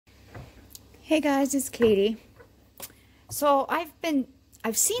Hey guys, it's Katie. So I've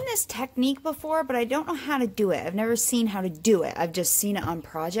seen this technique before, but I don't know how to do it. I've never seen how to do it. I've just seen it on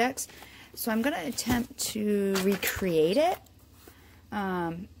projects. So I'm going to attempt to recreate it.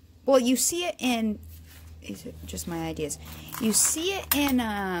 Well, you see it in, is it just my ideas? You see it in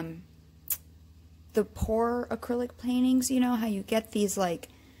the pour acrylic paintings. You know how you get these like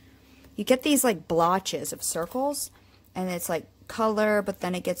blotches of circles, and it's like color, but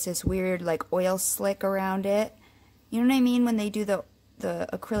then it gets this weird like oil slick around it. You know what I mean? When they do the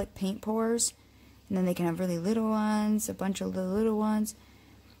acrylic paint pours, and then they can have really little ones, a bunch of little ones.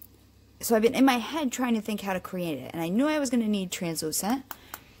 So I've been in my head trying to think how to create it, and I knew I was going to need translucent,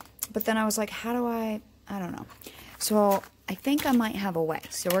 but then I was like, how do I don't know. So I think I might have a way.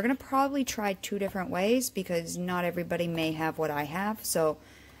 So we're going to probably try 2 different ways because not everybody may have what I have. So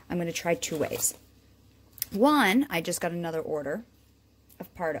I'm going to try 2 ways. One, I just got another order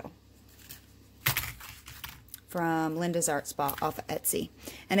of Pardo from Linda's Art Spot off of Etsy.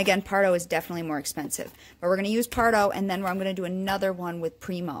 And again, Pardo is definitely more expensive. But we're going to use Pardo, and then I'm going to do another one with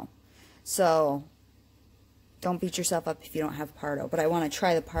Primo. So don't beat yourself up if you don't have Pardo. But I want to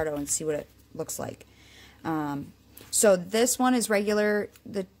try the Pardo and see what it looks like. So this one is regular,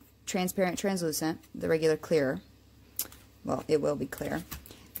 the transparent translucent, the regular clear. Well, it will be clear.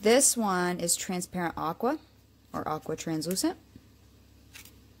 This one is transparent aqua, or aqua translucent.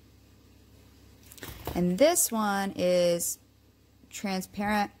 And this one is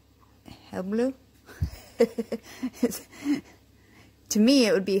transparent hell blue. To me,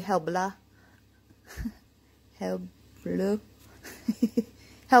 it would be hell blah. Hell blue.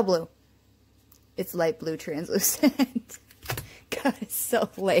 Hell blue. It's light blue translucent. God, it's so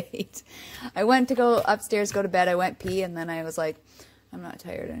late. I went to go upstairs, go to bed. I went pee, and then I was like, I'm not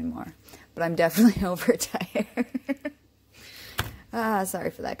tired anymore. But I'm definitely overtired.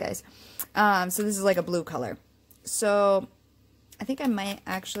 Sorry for that, guys. So this is like a blue color. So I think I might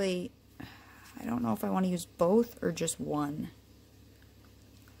actually, I don't know if I want to use both or just one.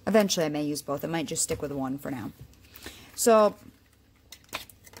 Eventually I may use both. I might just stick with one for now. So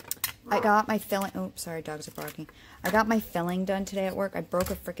I got my filling, oh, sorry, dogs are barking. I got my filling done today at work. I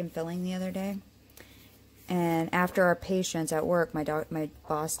broke a freaking filling the other day. And after our patients at work, my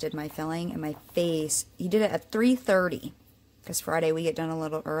boss did my filling, and my face, he did it at 3:30. Because Friday we get done a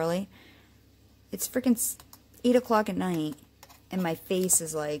little early. It's freaking 8 o'clock at night, and my face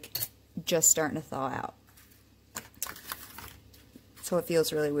is like just starting to thaw out. So it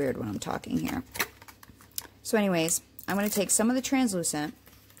feels really weird when I'm talking here. So anyways, I'm going to take some of the translucent.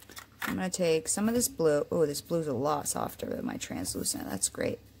 I'm going to take some of this blue. Oh, this blue's a lot softer than my translucent. That's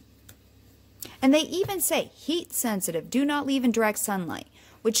great. And they even say, heat sensitive, do not leave in direct sunlight.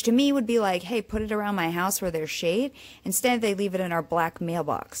 Which to me would be like, hey, put it around my house where there's shade. Instead, they leave it in our black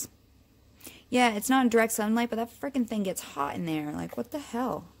mailbox. Yeah, it's not in direct sunlight, but that freaking thing gets hot in there. Like, what the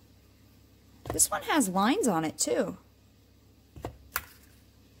hell? This one has lines on it, too.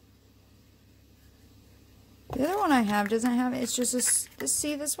 The other one I have doesn't have, it's just this,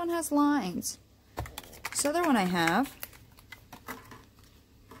 see, this one has lines. This other one I have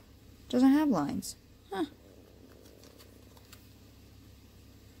doesn't have lines. Huh.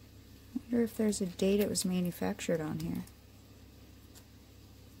 I wonder if there's a date it was manufactured on here.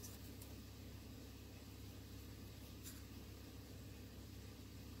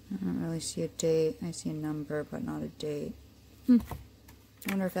 I don't really see a date. I see a number, but not a date. I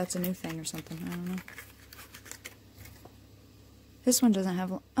wonder if that's a new thing or something. I don't know. This one doesn't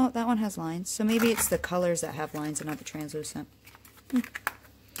have, oh, that one has lines. So maybe it's the colors that have lines and not the translucent.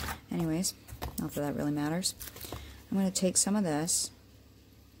 Anyways, not that that really matters. I'm going to take some of this.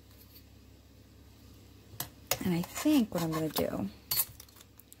 And I think what I'm going to do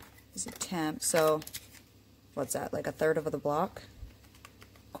is a temp. So, what's that, like 1/3 of the block?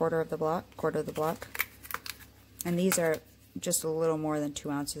 Quarter of the block? And these are just a little more than 2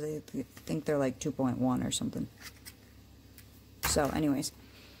 ounces. I think they're like 2.1 or something. So, anyways.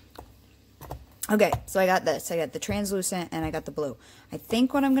 Okay, so I got this. I got the translucent and I got the blue. I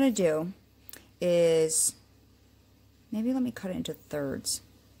think what I'm going to do is, maybe let me cut it into thirds.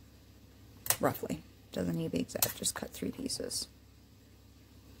 Roughly. Doesn't need to be exact. Just cut 3 pieces.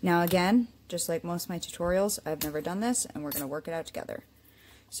 Now again, just like most of my tutorials, I've never done this, and we're going to work it out together.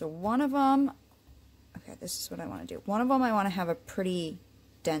 So one of them, okay, this is what I want to do. One of them I want to have a pretty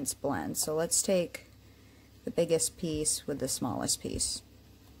dense blend. So let's take the biggest piece with the smallest piece.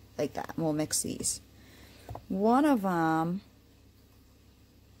 Like that. And we'll mix these. One of them,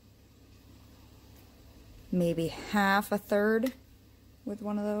 maybe half a third with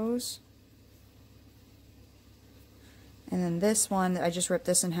one of those. And then this one, I just ripped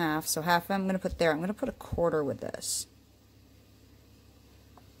this in half, so half I'm going to put there. I'm going to put a quarter with this.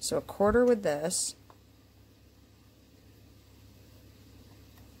 So a quarter with this,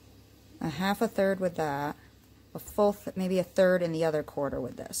 a half a third with that, a full, maybe a third in the other quarter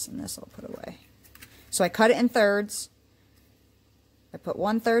with this, and this I'll put away. So I cut it in thirds. I put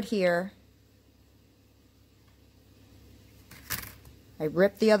 1/3 here. I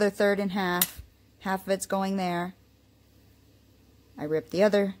rip the other third in half. Half of it's going there. I rip the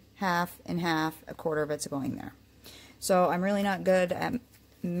other half in half. A quarter of it's going there. So I'm really not good at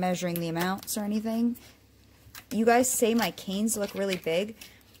measuring the amounts or anything. You guys say my canes look really big.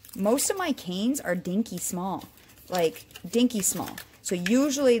 Most of my canes are dinky small. Like, dinky small. So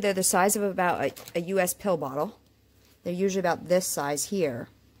usually they're the size of about a US pill bottle. They're usually about this size here.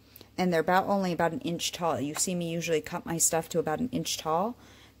 And they're only about 1 inch tall. You see me usually cut my stuff to about 1 inch tall.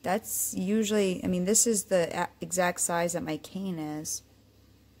 That's usually, I mean, this is the exact size that my cane is.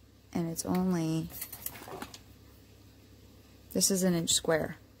 And it's only, this is 1 inch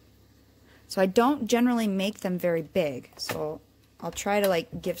square. So I don't generally make them very big. So I'll try to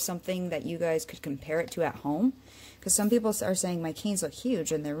like give something that you guys could compare it to at home. Because some people are saying my canes look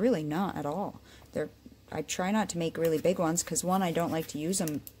huge, and they're really not at all. I try not to make really big ones because, one, I don't like to use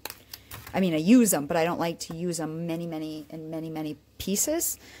them. I mean, I use them, but I don't like to use them many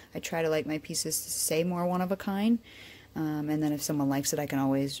pieces. I try to like my pieces to stay more one of a kind. And then if someone likes it, I can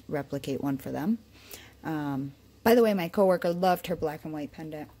always replicate one for them. By the way, my coworker loved her black and white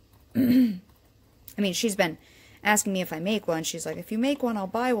pendant. I mean, she's been asking me if I make one. She's like, if you make one, I'll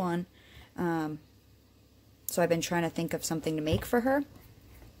buy one. So I've been trying to think of something to make for her.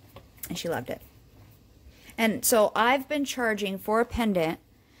 And she loved it. And so I've been charging for a pendant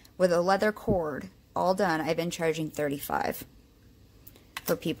with a leather cord, all done, I've been charging $35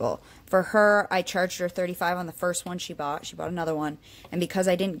 for people. For her, I charged her $35 on the first one she bought. She bought another one. And because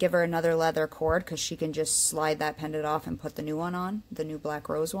I didn't give her another leather cord, because she can just slide that pendant off and put the new one on, the new black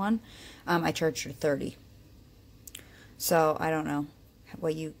rose one, I charged her $30. So I don't know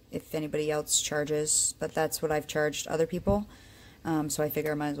if anybody else charges, but that's what I've charged other people. So I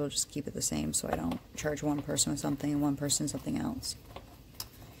figure I might as well just keep it the same so I don't charge one person with something and one person something else.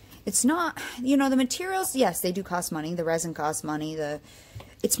 It's not, you know, the materials, yes, they do cost money. The resin costs money.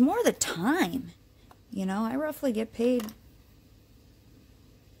 It's more the time. You know, I roughly get paid.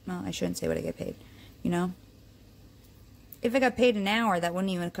 Well, I shouldn't say what I get paid. You know, if I got paid an hour, that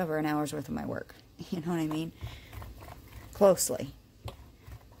wouldn't even cover an hour's worth of my work. You know what I mean? Closely.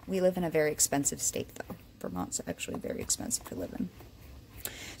 We live in a very expensive state, though. Vermont's actually very expensive to live in.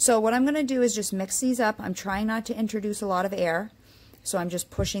 So what I'm going to do is just mix these up. I'm trying not to introduce a lot of air. So I'm just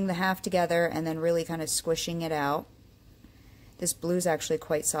pushing the half together and then really kind of squishing it out. This blue's actually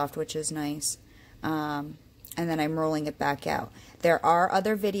quite soft, which is nice. And then I'm rolling it back out. There are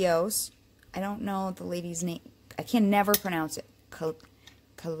other videos. I don't know the lady's name. I can never pronounce it.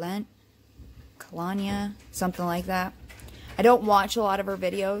 Kalanya, something like that. I don't watch a lot of her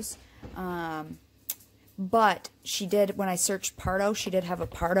videos. But she did, when I searched Pardo, she did have a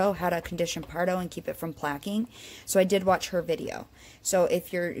Pardo, how to condition Pardo and keep it from plaquing. So I did watch her video. So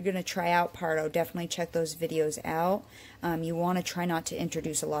if you're going to try out Pardo, definitely check those videos out. You want to try not to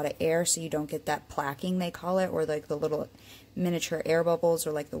introduce a lot of air so you don't get that plaquing, they call it, or like the little miniature air bubbles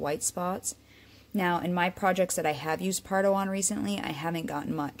or like the white spots. Now, in my projects that I have used Pardo on recently, I haven't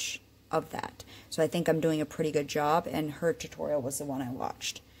gotten much of that. So I think I'm doing a pretty good job, and her tutorial was the one I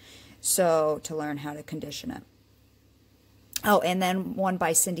watched. So, to learn how to condition it. Oh, and then one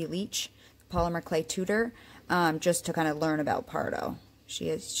by Cindy Leach, Polymer Clay Tutor, just to kind of learn about Pardo.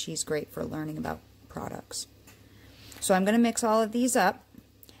 She's great for learning about products. So I'm going to mix all of these up,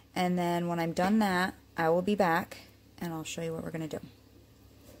 and then when I'm done that, I will be back, and I'll show you what we're going to do.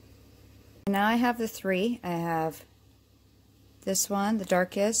 Now I have the three. I have this one, the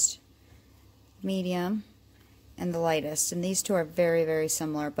darkest, medium, and the lightest, and these two are very, very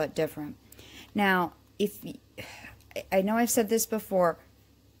similar but different. Now, I know I've said this before,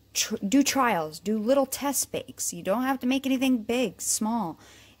 do trials, do little test bakes. You don't have to make anything big, small.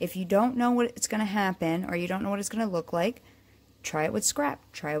 If you don't know what's going to happen, or you don't know what it's going to look like, try it with scrap,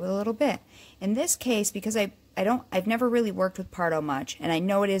 try it with a little bit. In this case, because I've never really worked with Pardo much, and I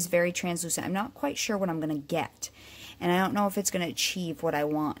know it is very translucent, I'm not quite sure what I'm going to get, and I don't know if it's going to achieve what I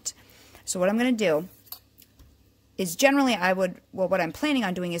want. So what I'm going to do is generally what I'm planning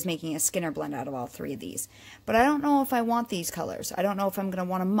on doing is making a Skinner blend out of all three of these. But I don't know if I want these colors. I don't know if I'm going to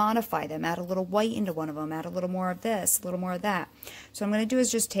want to modify them, add a little white into one of them, add a little more of this, a little more of that. So what I'm going to do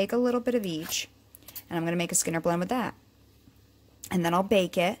is just take a little bit of each, and I'm going to make a Skinner blend with that. And then I'll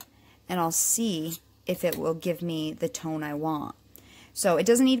bake it, and I'll see if it will give me the tone I want. So it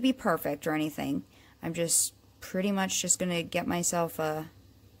doesn't need to be perfect or anything. I'm just pretty much just going to get myself a,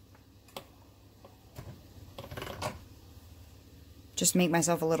 just make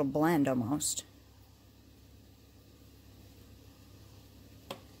myself a little blend almost.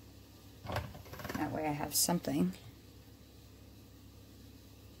 That way I have something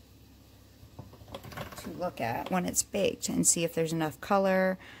to look at when it's baked and see if there's enough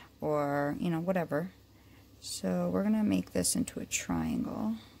color or, you know, whatever. So we're going to make this into a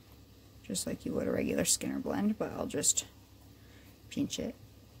triangle, just like you would a regular Skinner blend, but I'll just pinch it.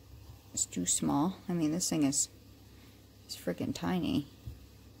 It's too small. I mean, this thing is freaking tiny.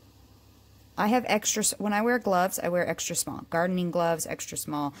 I have extra, when I wear gloves, I wear extra small. Gardening gloves, extra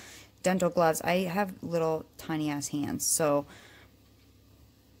small. Dental gloves, I have little tiny ass hands. So,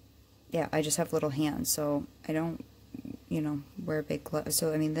 yeah, I just have little hands. So I don't, you know, wear big gloves.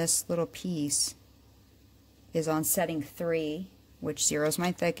 So, I mean, this little piece is on setting 3, which 0 is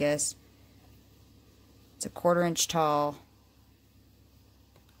my thickest. It's a 1/4 inch tall,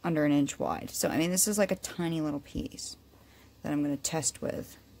 under 1 inch wide. So, I mean, this is like a tiny little piece that I'm going to test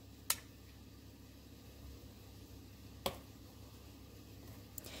with.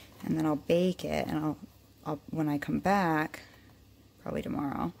 And then I'll bake it, and I'll when I come back, probably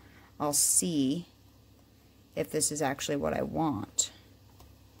tomorrow, I'll see if this is actually what I want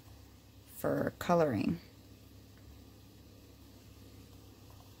for coloring.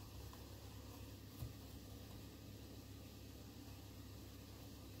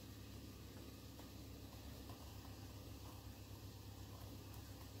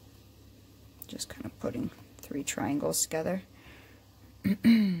 Just kind of putting 3 triangles together.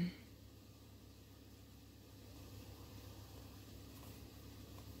 And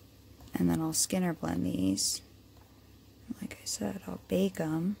then I'll Skinner blend these. Like I said, I'll bake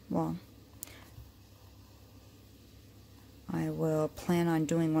them. Well, I will plan on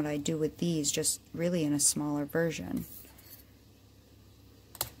doing what I do with these, just really in a smaller version.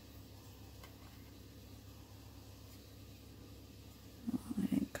 Oh, I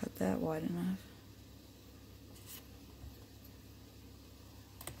didn't cut that wide enough.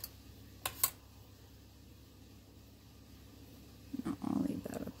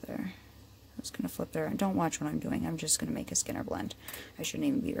 Going to flip there. And don't watch what I'm doing. I'm just going to make a Skinner blend. I shouldn't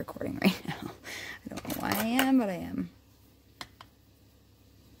even be recording right now. I don't know why I am, but I am.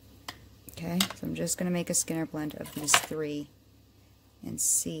 Okay, so I'm just going to make a Skinner blend of these 3 and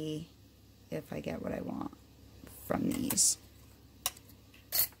see if I get what I want from these.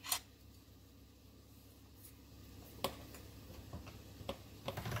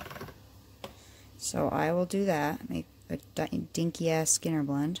 So I will do that, make a dinky ass Skinner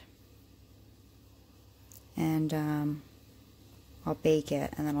blend. And I'll bake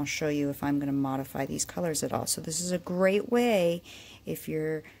it, and then I'll show you if I'm going to modify these colors at all. So this is a great way if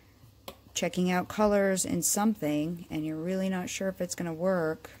you're checking out colors in something and you're really not sure if it's going to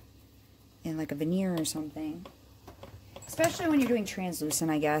work in like a veneer or something. Especially when you're doing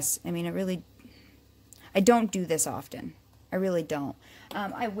translucent, I guess. I mean, I don't do this often. I really don't.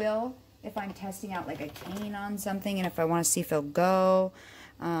 I will if I'm testing out like a cane on something and if I want to see if it'll go.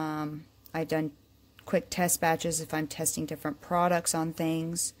 I've done quick test batches if I'm testing different products on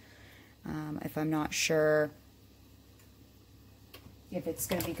things, if I'm not sure if it's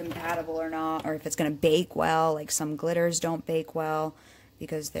going to be compatible or not, or if it's going to bake well. Like some glitters don't bake well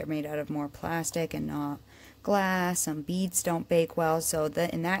because they're made out of more plastic and not glass. Some beads don't bake well, so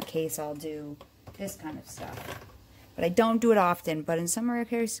in that case I'll do this kind of stuff. But I don't do it often, but in some rare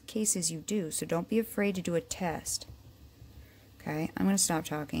cases you do, so don't be afraid to do a test. Okay, I'm going to stop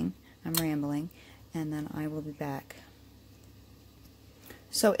talking. I'm rambling. And then I will be back.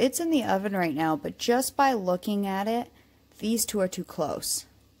 So it's in the oven right now, but just by looking at it, these 2 are too close.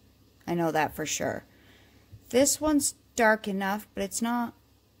 I know that for sure. This one's dark enough, but it's not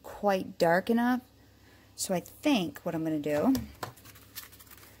quite dark enough. So I think what I'm going to do,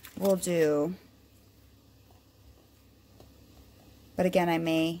 we'll do, but again, I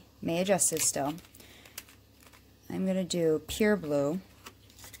may adjust this still. I'm going to do pure blue.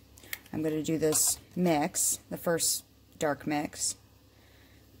 I'm going to do this mix, the first dark mix.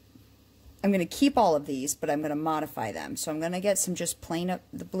 I'm going to keep all of these, but I'm going to modify them. So I'm going to get some just plain up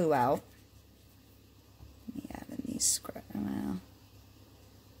the blue out. Let me add in these scraps. Well,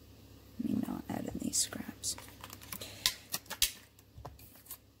 let me not add in these scraps.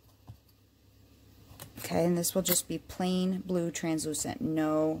 Okay, and this will just be plain blue translucent,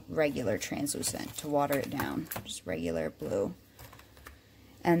 no regular translucent to water it down. Just regular blue.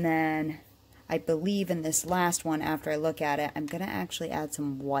 And then I believe in this last one, after I look at it, I'm going to actually add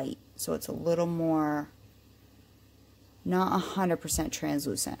some white. so it's a little more, not 100%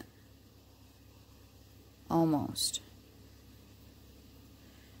 translucent. Almost.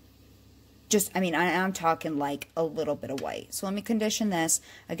 Just, I mean, I'm talking like a little bit of white. So let me condition this.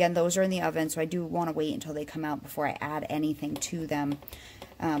 Again, those are in the oven, so I do want to wait until they come out before I add anything to them.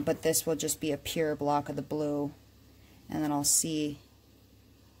 But this will just be a pure block of the blue. And then I'll see,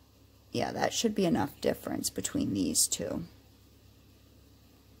 yeah, that should be enough difference between these two.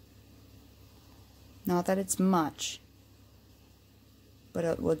 Not that it's much, but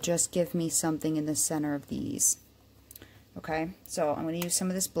it will just give me something in the center of these. Okay, so I'm going to use some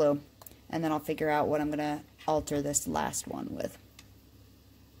of this blue, and then I'll figure out what I'm going to alter this last one with.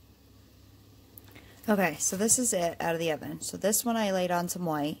 Okay, so this is it out of the oven. So this one I laid on some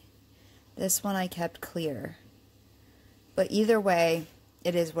white. This one I kept clear. But either way,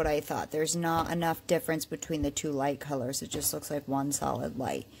 it is what I thought. There's not enough difference between the two light colors. It just looks like one solid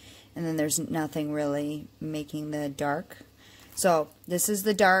light. And then there's nothing really making the dark. So this is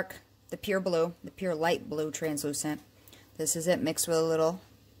the dark, the pure blue, the pure light blue translucent. This is it mixed with a little.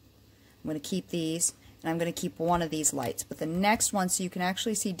 I'm going to keep these, and I'm going to keep one of these lights. But the next one, so you can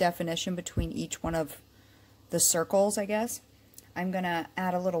actually see definition between each one of the circles, I guess, I'm going to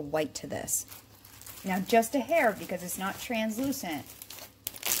add a little white to this. Now, just a hair, because it's not translucent,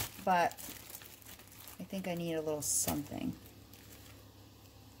 but I think I need a little something.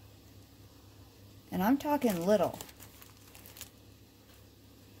 And I'm talking little.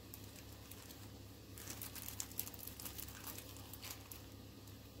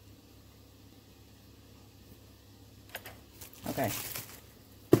 Okay.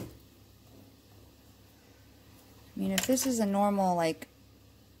 I mean, if this is a normal, like,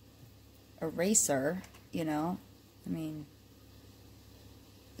 eraser, you know, I mean,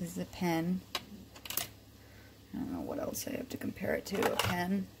 this is a pen. I don't know what else I have to compare it to. A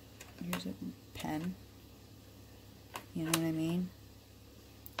pen. Here's a pen. You know what I mean?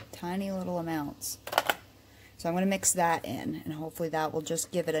 Tiny little amounts. So I'm going to mix that in, and hopefully that will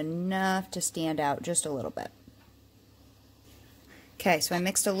just give it enough to stand out just a little bit. Okay, so I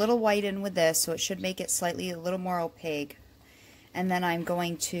mixed a little white in with this, so it should make it slightly a little more opaque. And then I'm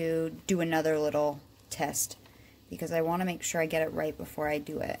going to do another little test because I want to make sure I get it right before I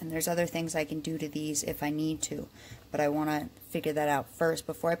do it. And there's other things I can do to these if I need to, but I want to figure that out first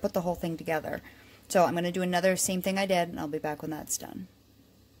before I put the whole thing together. So I'm going to do another same thing I did, and I'll be back when that's done.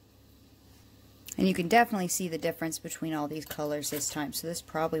 And you can definitely see the difference between all these colors this time. So this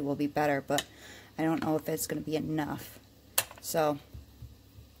probably will be better, but I don't know if it's going to be enough. So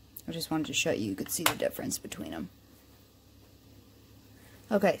I just wanted to show you could see the difference between them.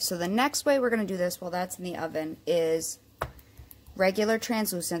 Okay, so the next way we're going to do this while that's in the oven is regular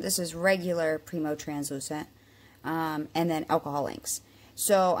translucent. This is regular Primo translucent, and then alcohol inks.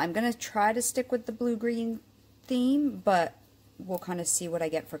 So I'm going to try to stick with the blue-green theme, but we'll kind of see what I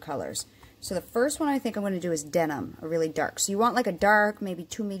get for colors. So the first one I think I'm going to do is denim, a really dark. So you want like a dark, maybe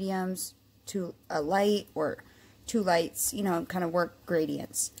two mediums, a light, or two lights, you know, kind of work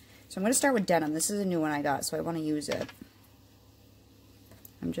gradients. So I'm going to start with denim. This is a new one I got, so I want to use it.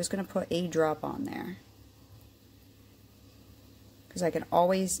 I'm just going to put a drop on there, because I can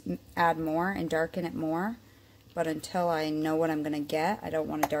always add more and darken it more, but until I know what I'm going to get, I don't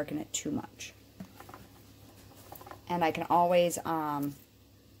want to darken it too much. And I can always add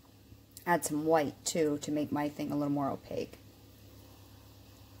some white too to make my thing a little more opaque.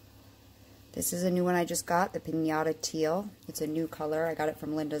 This is a new one I just got, the Pinata Teal. It's a new color. I got it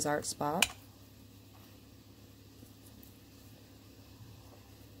from Linda's Art Spot.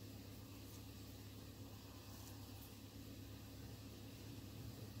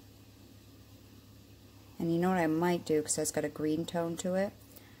 And you know what I might do, because it's got a green tone to it?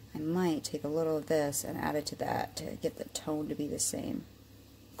 I might take a little of this and add it to that to get the tone to be the same.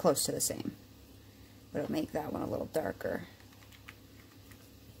 Close to the same. But it'll make that one a little darker.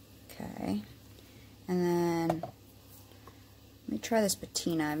 Okay. And then, let me try this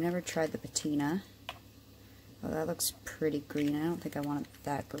patina. I've never tried the patina. Oh, that looks pretty green. I don't think I want it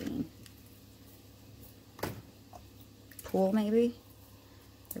that green. Pool, maybe?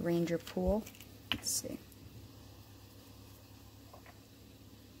 The Ranger Pool? Let's see.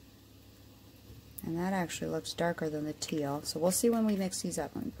 And that actually looks darker than the teal. So we'll see when we mix these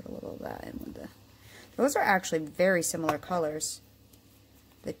up. Let me put a little of that in with the... Those are actually very similar colors.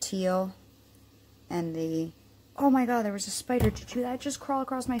 The teal and the... Oh my god, there was a spider. Did you that just crawl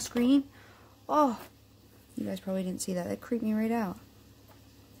across my screen? Oh, you guys probably didn't see that. That creeped me right out.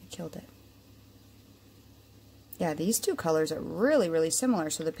 I killed it. Yeah, these two colors are really, really similar.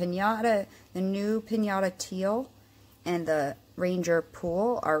 So the Pinata, the new Pinata Teal and the Ranger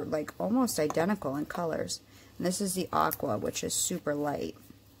Pool are like almost identical in colors. And this is the Aqua, which is super light.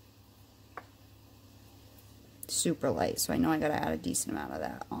 Super light, so I know I gotta add a decent amount of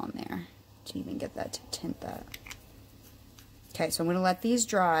that on there to even get that to tint that. Okay, so I'm gonna let these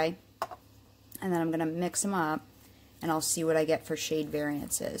dry, and then I'm gonna mix them up, and I'll see what I get for shade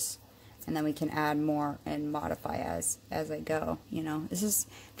variances, and then we can add more and modify as I go. You know,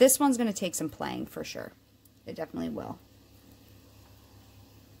 this one's gonna take some playing for sure. It definitely will.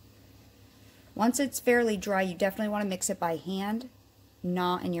 Once it's fairly dry, you definitely want to mix it by hand,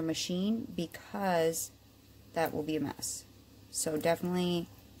 not in your machine, because that will be a mess. So definitely,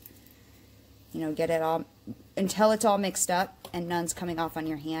 you know, get it all, until it's all mixed up and none's coming off on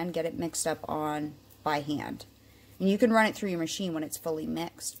your hand, get it mixed up on by hand. And you can run it through your machine when it's fully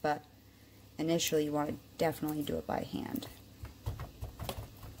mixed, but initially you want to definitely do it by hand.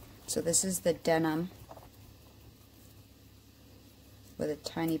 So this is the denim with a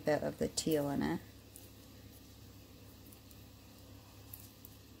tiny bit of the teal in it.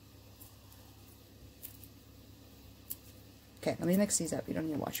 Okay, let me mix these up. You don't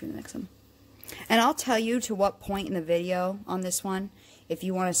need to watch me mix them. And I'll tell you to what point in the video on this one, if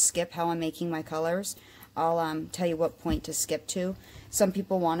you want to skip how I'm making my colors, I'll tell you what point to skip to. Some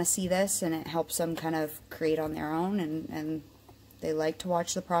people want to see this, and it helps them kind of create on their own, and they like to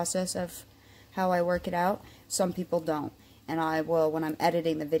watch the process of how I work it out. Some people don't. And I will, when I'm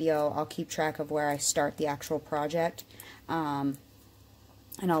editing the video, I'll keep track of where I start the actual project. And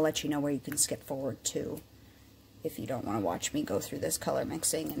I'll let you know where you can skip forward to, if you don't want to watch me go through this color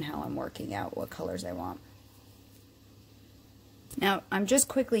mixing and how I'm working out what colors I want. Now, I'm just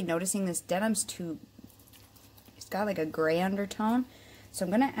quickly noticing this denim's it's got like a gray undertone. So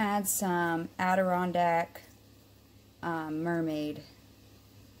I'm going to add some Adirondack Mermaid.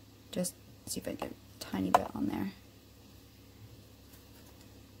 Just see if I get a tiny bit on there.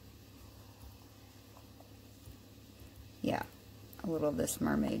 Yeah, a little of this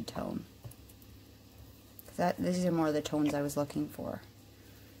mermaid tone. These are more of the tones I was looking for.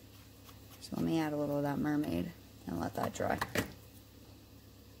 So let me add a little of that mermaid and let that dry.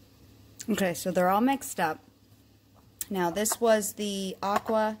 Okay, so they're all mixed up. Now this was the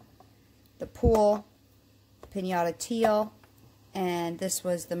Aqua, the Pool, Pinata Teal, and this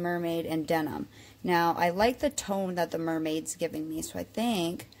was the Mermaid and Denim. Now I like the tone that the Mermaid's giving me, so I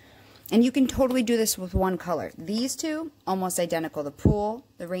think, and you can totally do this with one color. These two, almost identical. The Pool,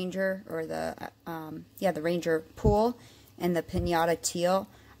 the Ranger, or the Ranger Pool, and the Pinata Teal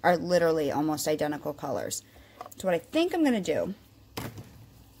are literally almost identical colors. So what I think I'm going to do,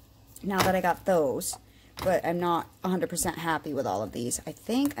 now that I got those, but I'm not 100% happy with all of these, I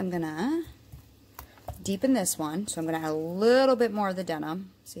think I'm going to deepen this one. So I'm going to add a little bit more of the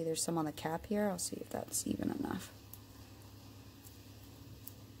denim. See, there's some on the cap here. I'll see if that's even enough.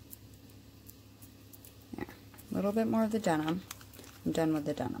 A little bit more of the denim. I'm done with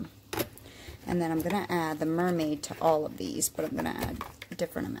the denim. And then I'm going to add the mermaid to all of these, but I'm going to add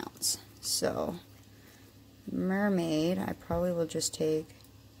different amounts. So, mermaid, I probably will just take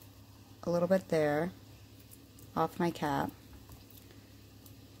a little bit there off my cap.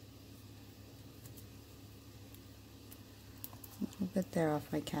 A little bit there off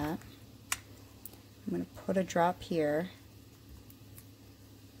my cap. I'm going to put a drop here.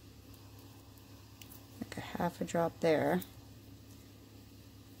 A half a drop there.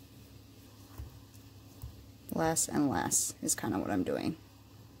 Less and less is kind of what I'm doing.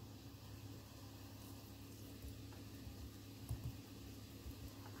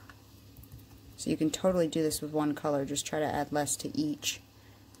 So you can totally do this with one color. Just try to add less to each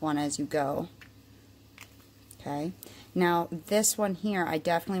one as you go. Okay. Now this one here, I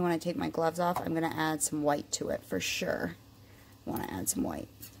definitely want to take my gloves off. I'm going to add some white to it for sure. I want to add some white.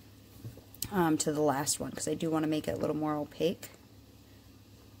 To the last one, because I do want to make it a little more opaque.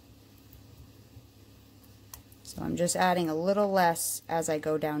 So I'm just adding a little less as I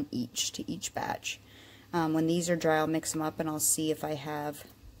go down to each batch. When these are dry, I'll mix them up and I'll see if I have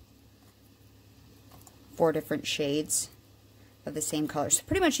 4 different shades of the same color. So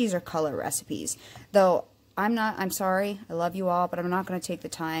pretty much these are color recipes. Though I'm sorry, I love you all, but I'm not going to take the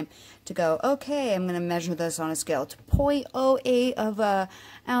time to go, okay, I'm going to measure this on a scale to 0.08 of an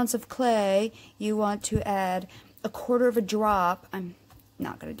ounce of clay. You want to add 1/4 of a drop. I'm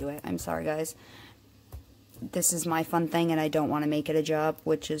not going to do it. I'm sorry, guys. This is my fun thing, and I don't want to make it a job,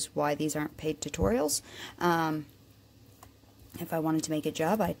 which is why these aren't paid tutorials. If I wanted to make a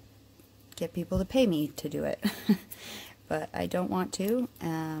job, I'd get people to pay me to do it. But I don't want to.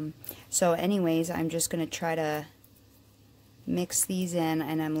 So anyways, I'm just going to try to mix these in,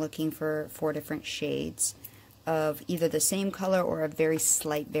 and I'm looking for 4 different shades of either the same color or a very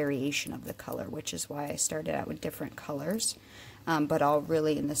slight variation of the color, which is why I started out with different colors, but all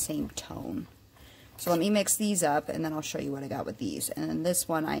really in the same tone. So let me mix these up, and then I'll show you what I got with these. And then this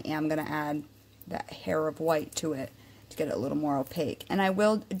one, I am going to add that hair of white to it to get it a little more opaque. And I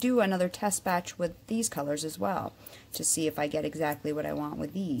will do another test batch with these colors as well to see if I get exactly what I want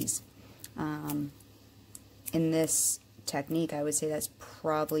with these. In this technique, I would say that's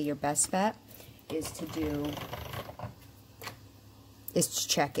probably your best bet, is to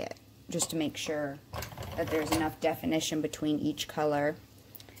check it, just to make sure that there's enough definition between each color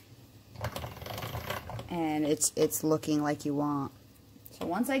and it's looking like you want. So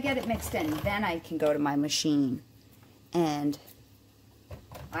once I get it mixed in, then I can go to my machine and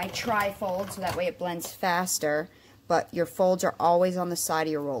I tri-fold so that way it blends faster, but your folds are always on the side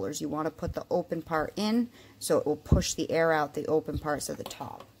of your rollers. You want to put the open part in so it will push the air out the open parts at the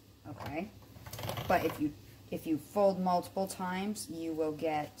top. Okay? But if you fold multiple times, you will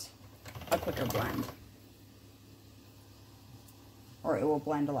get a quicker blend. Or it will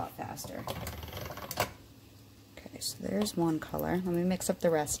blend a lot faster. Okay, so there's one color. Let me mix up the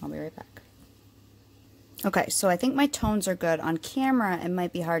rest and I'll be right back. Okay, so I think my tones are good. On camera, it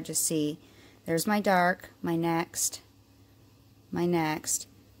might be hard to see. There's my dark, my next,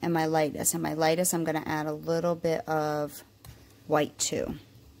 and my lightest. And my lightest, I'm going to add a little bit of white too.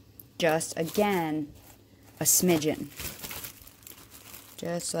 Just, again, a smidgen.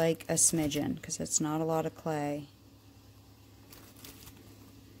 Just like a smidgen, because it's not a lot of clay.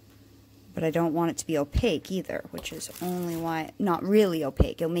 But I don't want it to be opaque either, which is only why, not really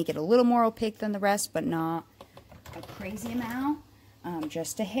opaque. It'll make it a little more opaque than the rest, but not a crazy amount.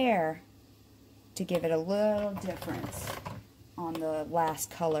 Just a hair to give it a little difference on the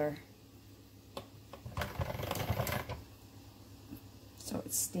last color. So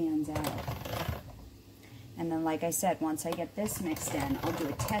it stands out. And then, like I said, once I get this mixed in, I'll do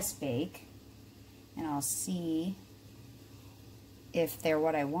a test bake, and I'll see if they're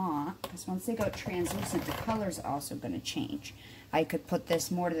what I want, because once they go translucent, the color's also going to change. I could put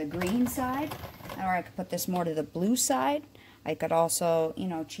this more to the green side, or I could put this more to the blue side. I could also, you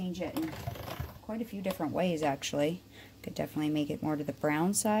know, change it in quite a few different ways, actually. Could definitely make it more to the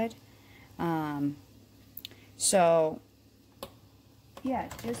brown side. So, yeah,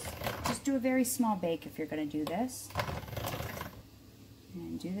 just do a very small bake if you're going to do this.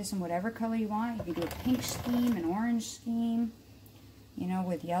 And do this in whatever color you want. You can do a pink scheme, an orange scheme, you know,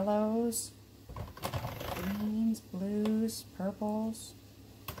 with yellows, greens, blues, purples,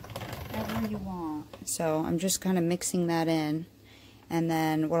 whatever you want. So I'm just kind of mixing that in. And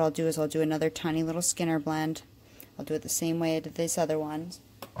then what I'll do is I'll do another tiny little Skinner blend. I'll do it the same way I did these other ones.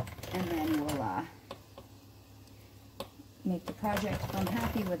 And then we'll make the project if I'm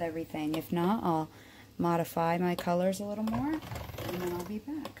happy with everything. If not, I'll modify my colors a little more, and then I'll be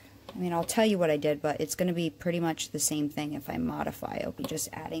back. I mean, I'll tell you what I did, but it's going to be pretty much the same thing if I modify. I'll be just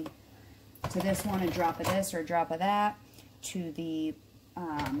adding to this one a drop of this or a drop of that. To the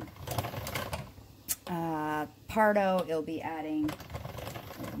Pardo, it'll be adding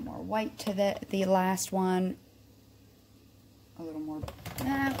a little more white to the last one. A little more,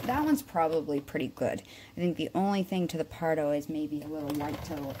 that one's probably pretty good. I think the only thing to the Pardo is maybe a little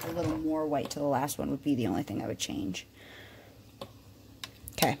more white to the last one would be the only thing I would change.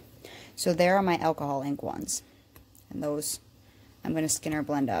 Okay, so there are my alcohol ink ones, and those I'm going to Skinner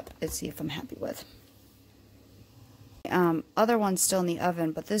blend up and see if I'm happy with. Other one's still in the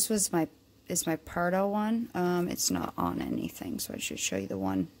oven, but this was my Pardo one. It's not on anything, so I should show you the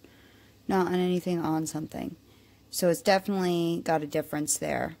one not on anything, on something. So it's definitely got a difference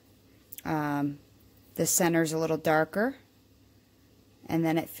there. The center's a little darker, and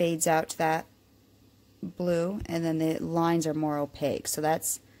then it fades out to that blue, and then the lines are more opaque. So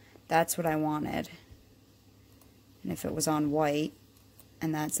that's what I wanted. And if it was on white,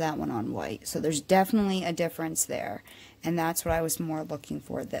 and that's that one on white. So there's definitely a difference there, and that's what I was more looking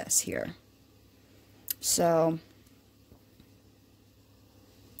for this here. So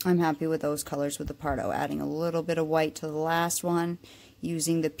I'm happy with those colors with the Pardo, adding a little bit of white to the last one,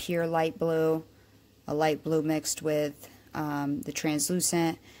 using the pure light blue, a light blue mixed with the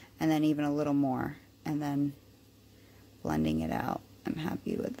translucent, and then even a little more, and then blending it out. I'm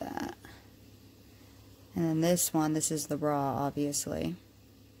happy with that. And then this one, this is the raw, obviously.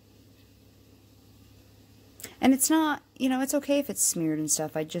 And it's not, you know, it's okay if it's smeared and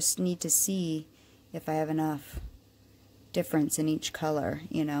stuff. I just need to see if I have enough difference in each color,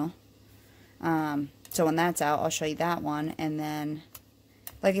 you know. So when that's out, I'll show you that one. And then,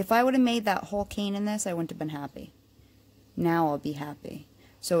 like, if I would have made that whole cane in this, I wouldn't have been happy. Now I'll be happy.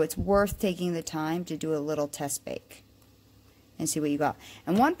 So it's worth taking the time to do a little test bake and see what you got.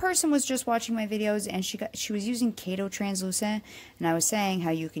 And one person was just watching my videos, and she was using Kato translucent, and I was saying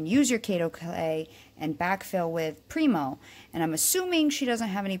how you can use your Kato clay and backfill with Primo. And I'm assuming she doesn't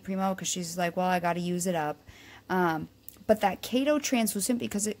have any Primo because she's like, well, I got to use it up. But that Kato translucent,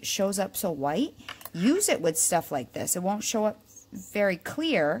 because it shows up so white, use it with stuff like this. It won't show up very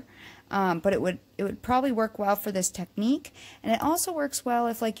clear, but it would probably work well for this technique. And it also works well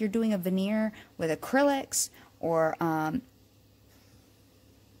if like you're doing a veneer with acrylics or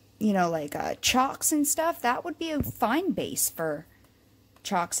you know, like chalks and stuff. That would be a fine base for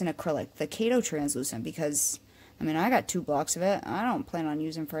chalks and acrylic, the Kato translucent, because I mean, I got 2 blocks of it. I don't plan on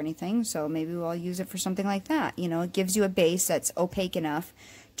using for anything, so maybe I'll use it for something like that. You know, it gives you a base that's opaque enough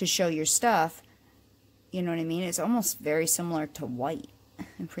to show your stuff. You know what I mean? It's almost very similar to white,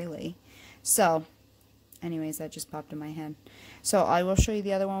 really. So, anyways, that just popped in my head. So I will show you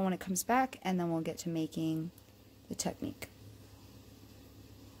the other one when it comes back, and then we'll get to making the technique.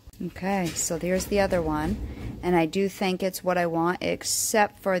 Okay, so there's the other one, and I do think it's what I want,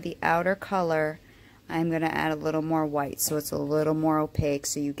 except for the outer color. I'm going to add a little more white so it's a little more opaque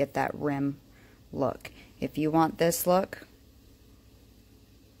so you get that rim look. If you want this look,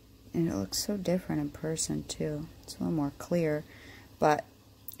 and it looks so different in person too, it's a little more clear, but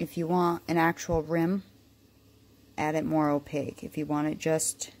if you want an actual rim, add it more opaque. If you want it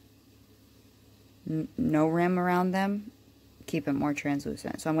just no rim around them, keep it more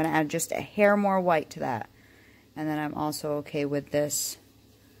translucent. So I'm going to add just a hair more white to that. And then I'm also okay with this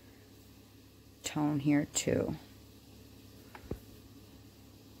tone here too.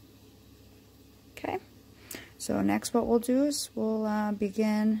 Okay, so next what we'll do is we'll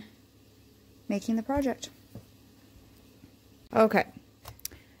begin making the project. Okay,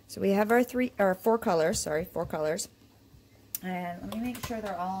 so we have our 4 colors, and let me make sure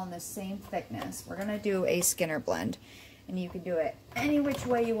they're all on the same thickness. We're going to do a Skinner blend, and you can do it any which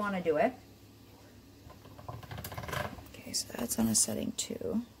way you want to do it. Okay, so that's on a setting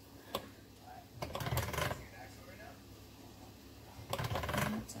 2.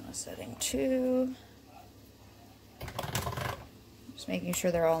 Setting 2. Just making sure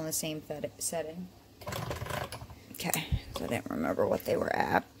they're all in the same setting. Okay, so I didn't remember what they were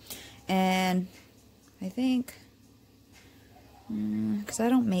at. And I think, because I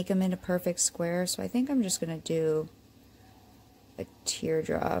don't make them into perfect squares, so I think I'm just going to do a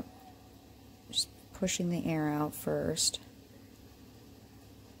teardrop. Just pushing the air out first.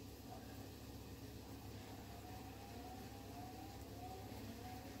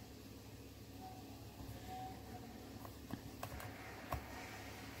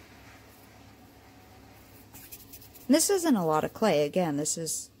 This isn't a lot of clay. Again, this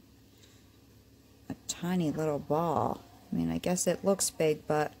is a tiny little ball. I mean, I guess it looks big,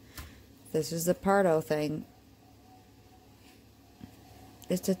 but this is the Pardo thing.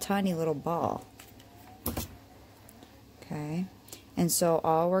 It's a tiny little ball. Okay, and so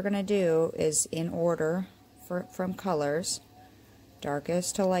all we're going to do is in order from colors,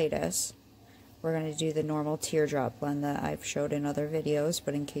 darkest to lightest. We're going to do the normal teardrop blend that I've showed in other videos,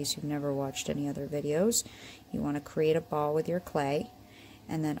 but in case you've never watched any other videos, you want to create a ball with your clay,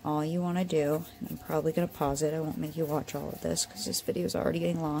 and then all you want to do, and I'm probably going to pause it, I won't make you watch all of this because this video is already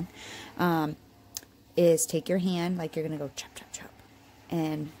getting long, is take your hand, like you're going to go chop, chop, chop,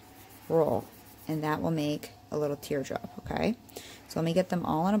 and roll, and that will make a little teardrop, okay? So let me get them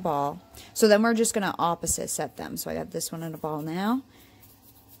all in a ball. So then we're just going to opposite set them. So I got this one in a ball now.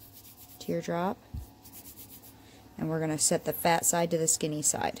 Teardrop, and we're going to set the fat side to the skinny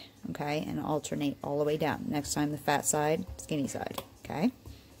side, okay, and alternate all the way down. Next time the fat side, skinny side, okay.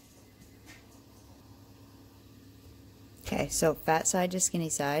 Okay, so fat side to skinny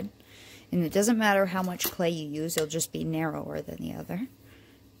side, and it doesn't matter how much clay you use, it'll just be narrower than the other.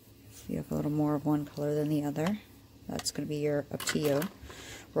 If you have a little more of one color than the other, that's going to be up to you.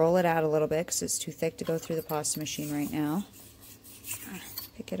 Roll it out a little bit because it's too thick to go through the pasta machine right now.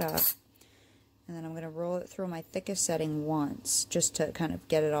 Pick it up. And then I'm going to roll it through my thickest setting once, just to kind of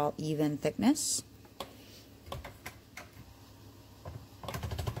get it all even thickness.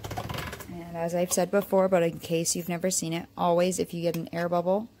 And as I've said before, but in case you've never seen it, always if you get an air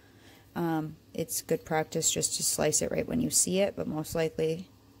bubble, it's good practice just to slice it right when you see it, but most likely,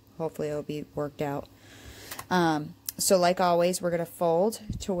 hopefully it'll be worked out. So like always, we're going to fold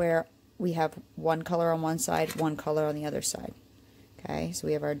to where we have one color on one side, one color on the other side. Okay, so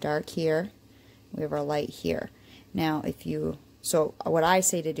we have our dark here, we have our light here. Now, so what I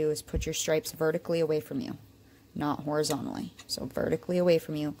say to do is put your stripes vertically away from you, not horizontally. So vertically away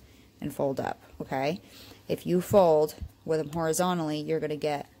from you, and fold up, okay? If you fold with them horizontally, you're going to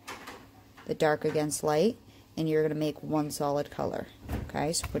get the dark against light, and you're going to make one solid color,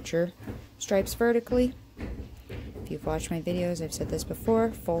 okay? So put your stripes vertically. If you've watched my videos, I've said this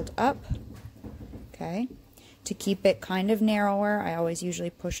before, fold up, okay? To keep it kind of narrower, I always usually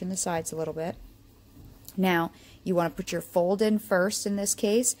push in the sides a little bit. Now, you want to put your fold in first in this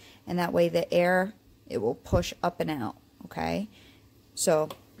case, and that way the air, it will push up and out, okay? So,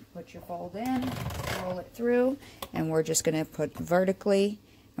 put your fold in, roll it through, and we're just going to put vertically,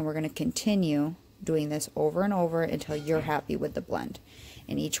 and we're going to continue doing this over and over until you're happy with the blend.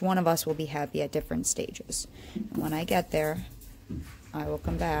 And each one of us will be happy at different stages. And when I get there, I will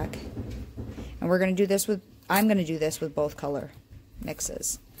come back, and we're going to do this with, I'm going to do this with both color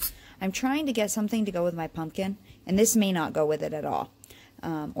mixes. I'm trying to get something to go with my pumpkin, and this may not go with it at all.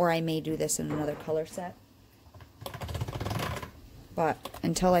 Or I may do this in another color set. But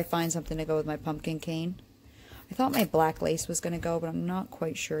until I find something to go with my pumpkin cane, I thought my black lace was going to go, but I'm not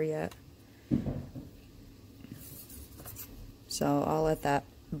quite sure yet. So I'll let that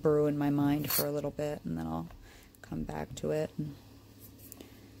brew in my mind for a little bit, and then I'll come back to it. And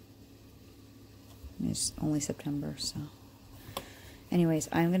it's only September, so. Anyways,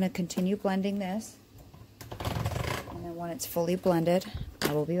 I'm going to continue blending this, and then when it's fully blended,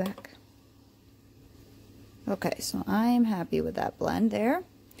 I will be back. Okay, so I'm happy with that blend there.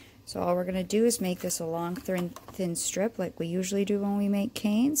 So all we're going to do is make this a long, thin strip like we usually do when we make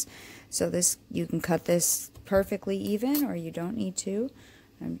canes. So this, you can cut this perfectly even, or you don't need to.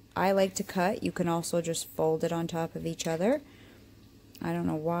 I like to cut. You can also just fold it on top of each other. I don't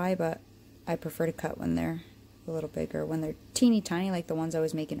know why, but I prefer to cut when they're a little bigger. When they're teeny tiny, like the ones I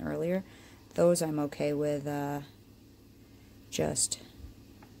was making earlier, those I'm okay with just,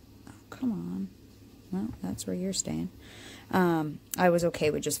 oh, come on. Well, that's where you're staying. I was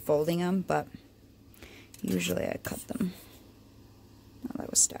okay with just folding them, but usually I cut them. Oh, that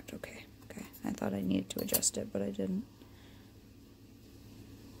was stacked okay. Okay, I thought I needed to adjust it, but I didn't.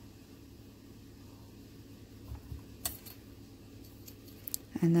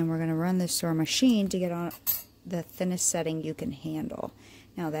 And then we're going to run this through our machine to get on the thinnest setting you can handle.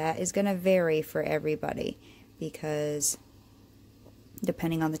 Now that is going to vary for everybody, because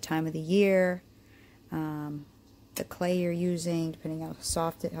depending on the time of the year, the clay you're using, depending how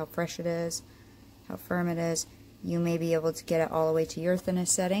soft it, how fresh it is, how firm it is, you may be able to get it all the way to your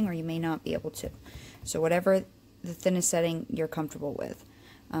thinnest setting, or you may not be able to. So whatever the thinnest setting you're comfortable with.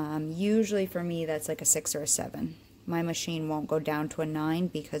 Usually for me that's like a 6 or a 7. My machine won't go down to a 9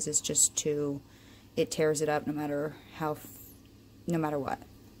 because it's just too, it tears it up no matter how, no matter what.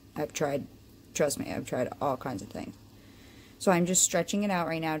 I've tried, trust me, I've tried all kinds of things. So I'm just stretching it out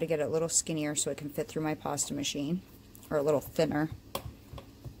right now to get it a little skinnier so it can fit through my pasta machine, or a little thinner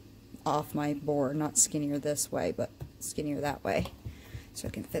off my board, not skinnier this way, but skinnier that way, so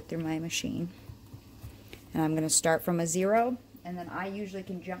it can fit through my machine. And I'm going to start from a 0, and then I usually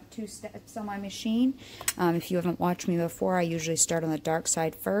can jump 2 steps on my machine. If you haven't watched me before, I usually start on the dark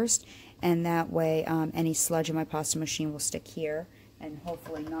side first, and that way any sludge in my pasta machine will stick here, and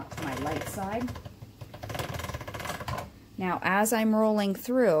hopefully not to my light side. Now, as I'm rolling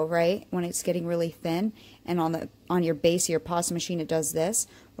through, right, when it's getting really thin, and on your base of your pasta machine it does this,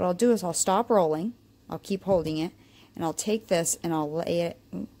 what I'll do is I'll stop rolling, I'll keep holding it, and I'll take this and I'll lay it,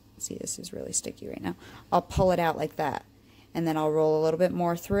 see, this is really sticky right now, I'll pull it out like that, and then I'll roll a little bit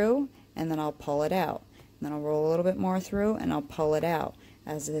more through, and then I'll pull it out, and then I'll roll a little bit more through, and I'll pull it out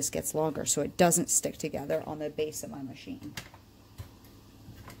as this gets longer, so it doesn't stick together on the base of my machine.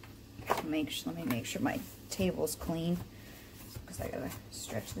 Let me make sure my table's clean, because I gotta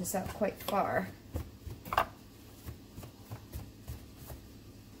stretch this out quite far.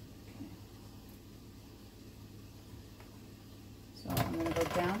 So I'm going to go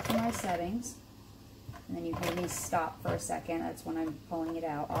down to my settings, and then you hear me stop for a second. That's when I'm pulling it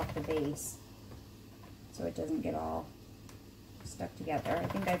out off the base, so it doesn't get all stuck together. I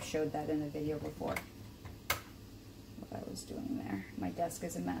think I've showed that in a video before, what I was doing there. My desk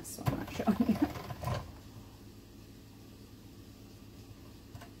is a mess, so I'm not showing you.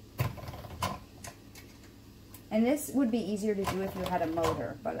 And this would be easier to do if you had a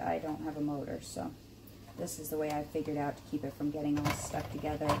motor, but I don't have a motor, so this is the way I figured out to keep it from getting all stuck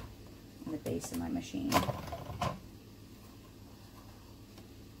together in the base of my machine.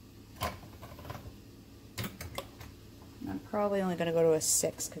 And I'm probably only going to go to a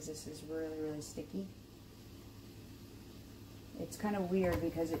 6 because this is really, really sticky. It's kind of weird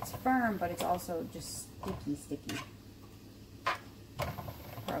because it's firm, but it's also just sticky.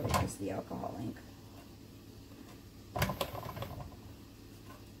 Probably just the alcohol ink.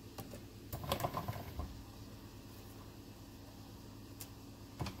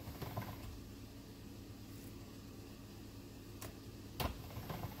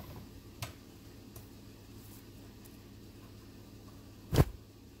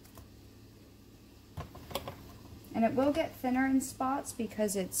 And it will get thinner in spots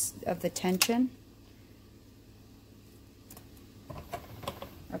because it's of the tension.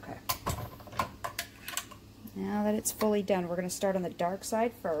 Okay. Now that it's fully done, we're going to start on the dark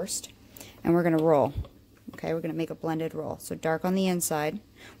side first, and we're going to roll. Okay, we're going to make a blended roll. So dark on the inside.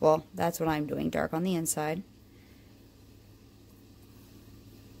 Well, that's what I'm doing, dark on the inside.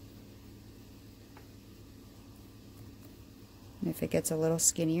 And if it gets a little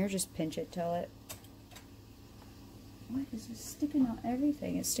skinnier, just pinch it till it... What is this sticking on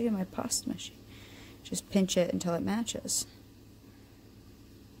everything? It's sticking on my pasta machine. Just pinch it until it matches.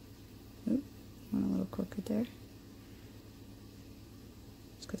 Oop, went a little crooked there.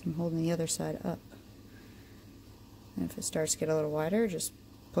 It's because I'm holding the other side up. And if it starts to get a little wider, just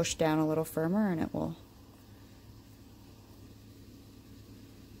push down a little firmer and it will...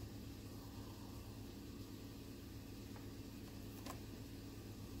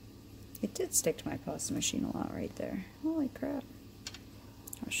 It did stick to my pasta machine a lot right there. Holy crap.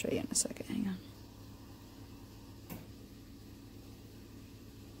 I'll show you in a second. Hang on.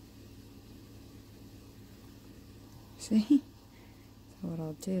 See? So what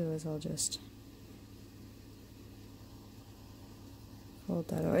I'll do is I'll just fold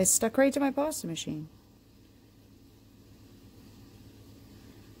that over. It's stuck right to my pasta machine.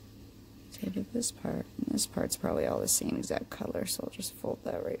 So I did this part. And this part's probably all the same exact color, so I'll just fold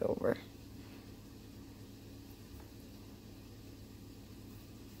that right over.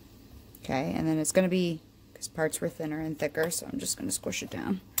 Okay, and then it's going to be, because parts were thinner and thicker, so I'm just going to squish it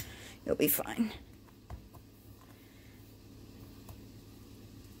down. You'll be fine.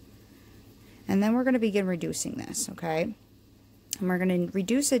 And then we're going to begin reducing this, okay? And we're going to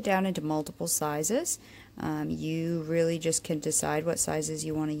reduce it down into multiple sizes. You really just can decide what sizes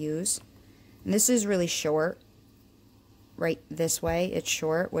you want to use. And this is really short. Right this way, it's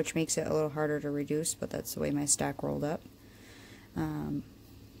short, which makes it a little harder to reduce, but that's the way my stack rolled up.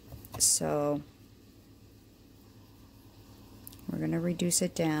 So we're going to reduce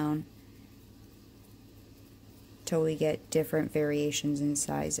it down till we get different variations in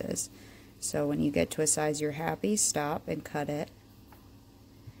sizes. So when you get to a size you're happy, stop and cut it.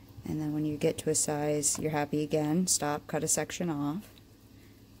 And then when you get to a size you're happy again, stop, cut a section off.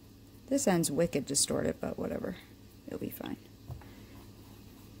 This end's wicked distorted, but whatever. It'll be fine.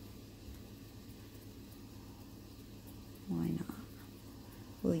 Why not?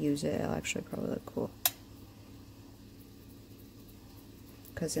 We'll use it. It'll actually probably look cool.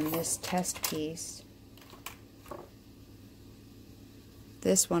 Because in this test piece,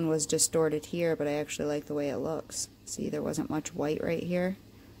 this one was distorted here, but I actually like the way it looks. See, there wasn't much white right here.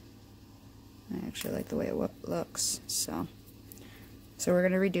 I actually like the way it looks. So we're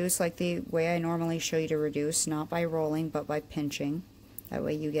going to reduce like the way I normally show you to reduce, not by rolling, but by pinching. That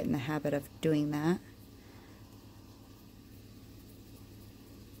way you get in the habit of doing that.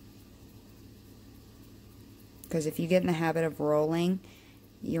 Because if you get in the habit of rolling,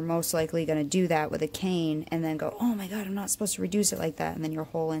 you're most likely going to do that with a cane and then go, oh my god, I'm not supposed to reduce it like that, and then your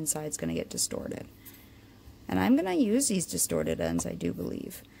whole inside's going to get distorted. And I'm going to use these distorted ends, I do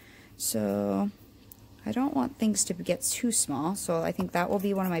believe. So I don't want things to get too small, so I think that will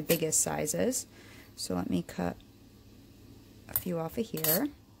be one of my biggest sizes. So let me cut a few off of here,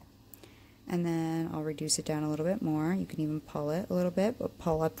 and then I'll reduce it down a little bit more. You can even pull it a little bit, but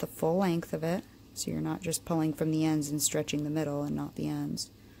pull up the full length of it. So you're not just pulling from the ends and stretching the middle and not the ends.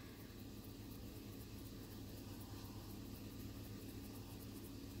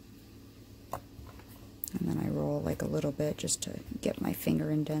 And then I roll like a little bit just to get my finger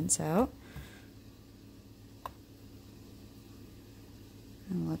indents out.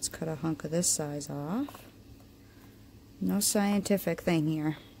 And let's cut a hunk of this size off. No scientific thing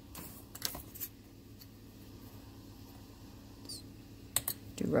here.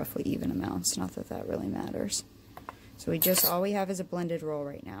 Do roughly even amounts, not that that really matters. So all we have is a blended roll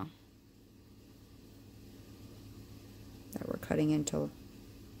right now that we're cutting into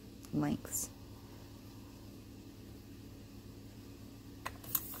lengths.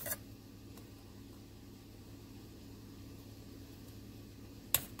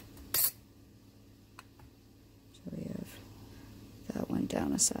 So we have that one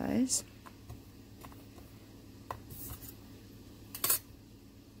down a size.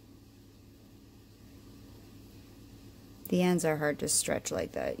 The ends are hard to stretch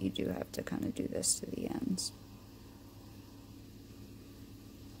like that. You do have to kind of do this to the ends.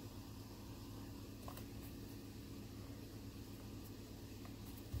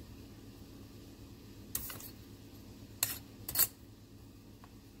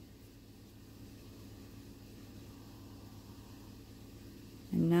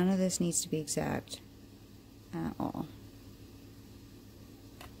 And none of this needs to be exact. at all.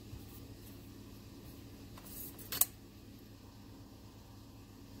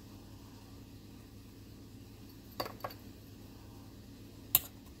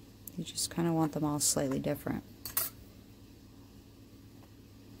 You just kind of want them all slightly different.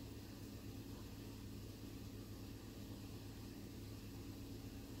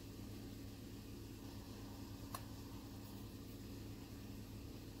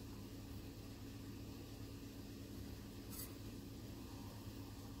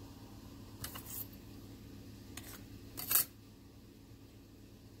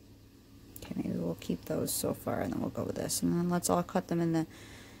 Keep those so far, and then we'll go with this, and then let's all cut them in the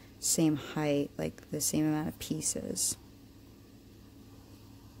same height, like the same amount of pieces.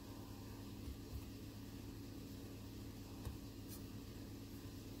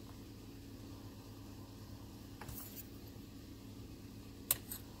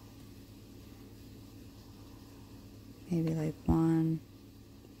 Maybe like one.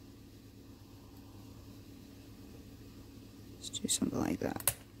 Let's do something like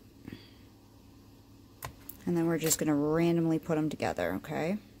that. And then we're just going to randomly put them together,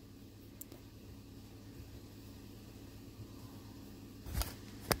 okay?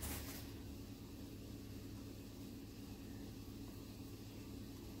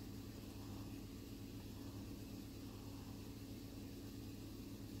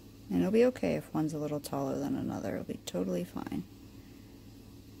 And it'll be okay if one's a little taller than another. It'll be totally fine.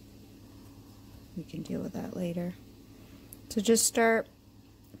 We can deal with that later. So just start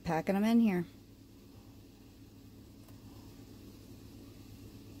packing them in here.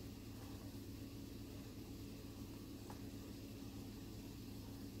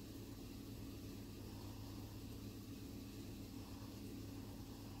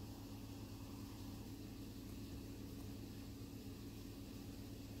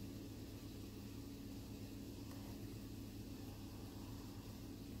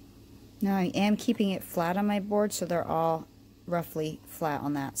 Now I am keeping it flat on my board, so they're all roughly flat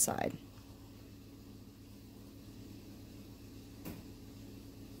on that side.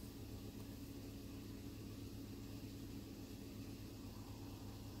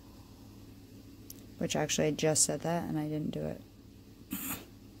 Which actually I just said that and I didn't do it.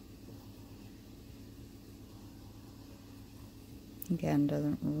 Again,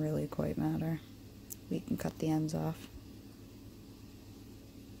 doesn't really quite matter. We can cut the ends off.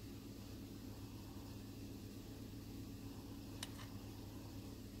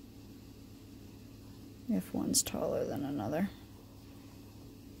 If one's taller than another.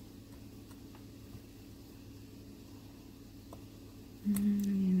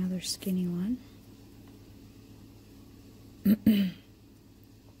 Another skinny one.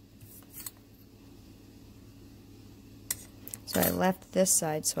 So I left this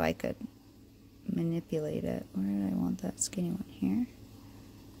side so I could manipulate it. Where did I want that skinny one? Here?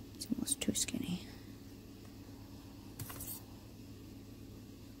 It's almost too skinny.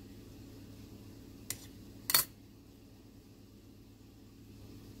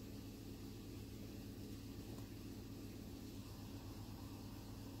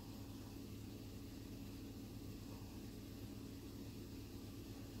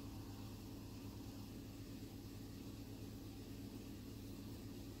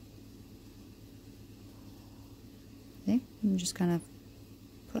 I'm just kind of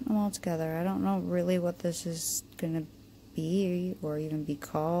putting them all together. I don't know really what this is going to be or even be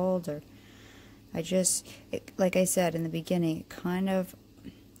called, or like I said in the beginning, I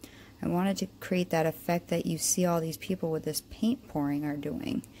wanted to create that effect that you see all these people with this paint pouring are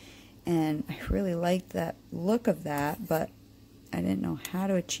doing, and I really liked that look of that, but I didn't know how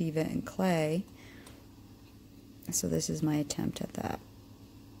to achieve it in clay, so this is my attempt at that.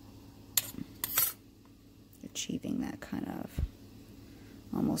 Achieving that kind of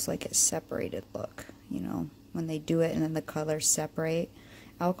almost like a separated look, you know, when they do it and then the colors separate.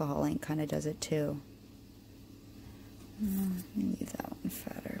 Alcohol ink kind of does it too. Let me leave that one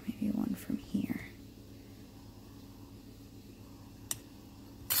fatter, maybe one from here.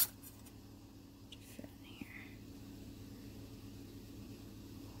 Fit in here.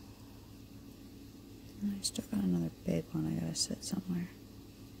 I still got another big one I gotta sit somewhere.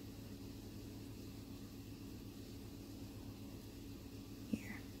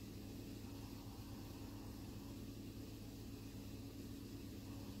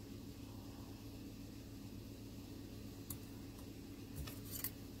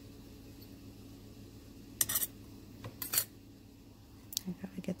 I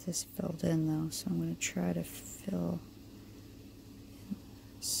gotta get this filled in though, so I'm going to try to fill in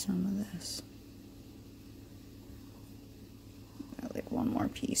some of this. Got like one more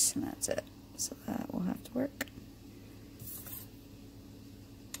piece and that's it. so that will have to work.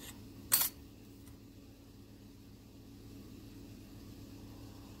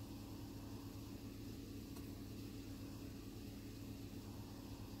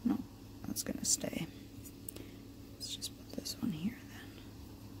 No, that's gonna stay. Let's just put this one here then.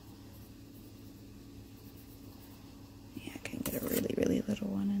 Yeah, I can get a really, really little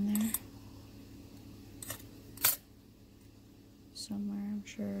one in there. Somewhere, I'm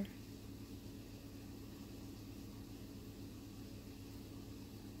sure.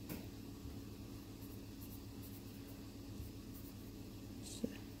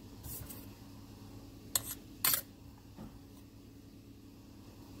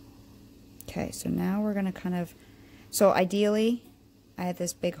 Okay, so now we're going to kind of, so ideally I had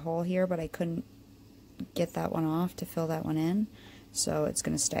this big hole here, but I couldn't get that one off to fill that one in, so it's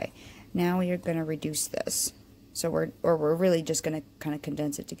going to stay. Now we're going to reduce this. So we're really just going to kind of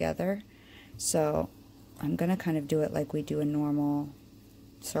condense it together. So I'm going to kind of do it like we do a normal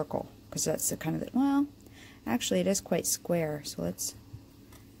circle, because that's the kind of, well, actually it is quite square, so let's,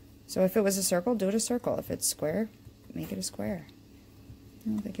 so if it was a circle, do it a circle. If it's square, make it a square. I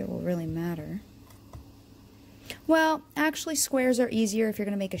don't think it will really matter. Well, actually squares are easier if you're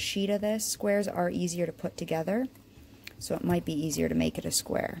going to make a sheet of this. Squares are easier to put together, so it might be easier to make it a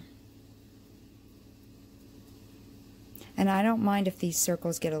square. And I don't mind if these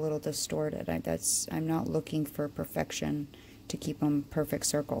circles get a little distorted. I'm not looking for perfection to keep them perfect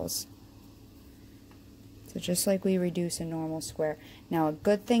circles. So just like we reduce a normal square. Now a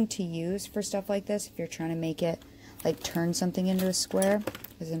good thing to use for stuff like this, if you're trying to make it like turn something into a square,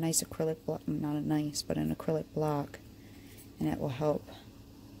 is a nice acrylic block, not a nice, but an acrylic block, and it will help.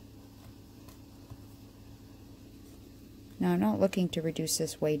 Now I'm not looking to reduce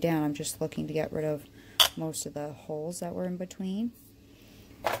this way down, I'm just looking to get rid of most of the holes that were in between.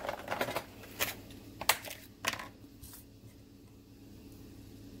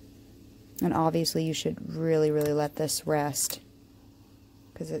 And obviously you should really, really let this rest,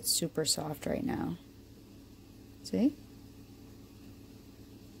 because it's super soft right now. See?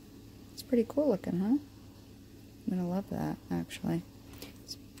 It's pretty cool looking, huh? I'm going to love that, actually.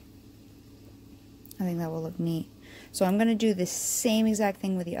 I think that will look neat. So I'm going to do the same exact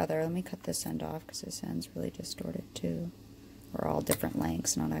thing with the other. Let me cut this end off, because this end's really distorted too. We're all different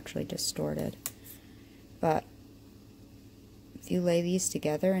lengths, not actually distorted. But if you lay these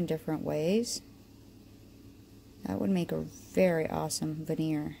together in different ways, that would make a very awesome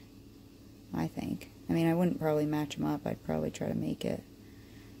veneer, I think. I mean, I wouldn't probably match them up. I'd probably try to make it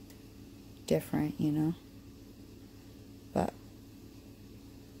different, you know. But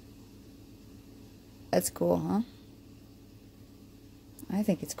that's cool, huh? I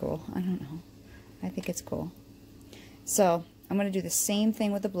think it's cool. I don't know. I think it's cool. So I'm going to do the same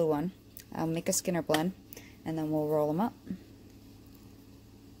thing with the blue one. I'll make a Skinner blend, and then we'll roll them up.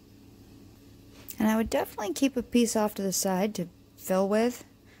 And I would definitely keep a piece off to the side to fill with,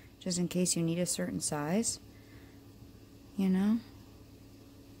 just in case you need a certain size, you know.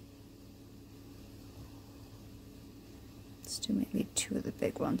 Let's do maybe two of the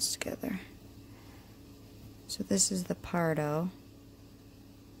big ones together. So this is the Pardo.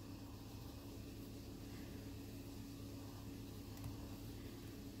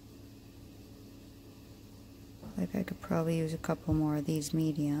 Like I could probably use a couple more of these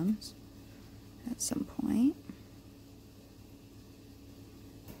mediums at some point.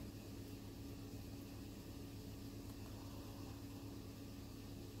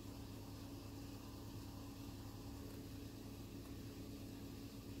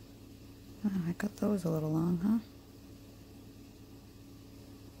 Oh, I got those a little long, huh?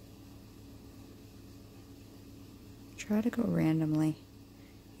 Try to go randomly.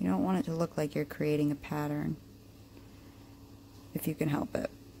 You don't want it to look like you're creating a pattern, if you can help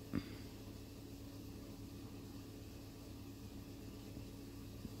it.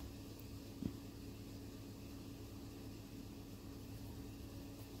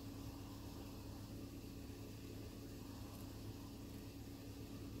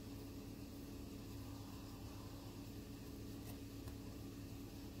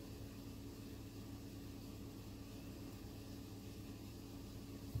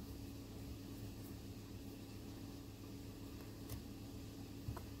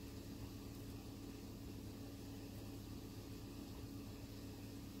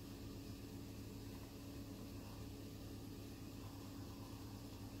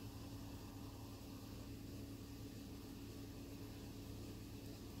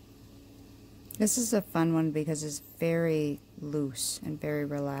 This is a fun one because it's very loose and very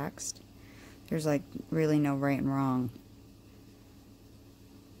relaxed. There's like really no right and wrong.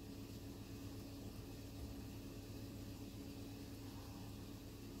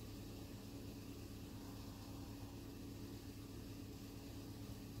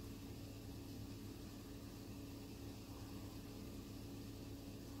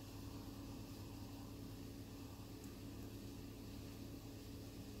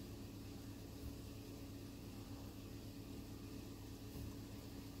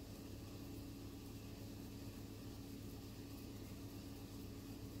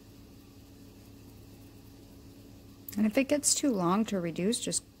 And if it gets too long to reduce,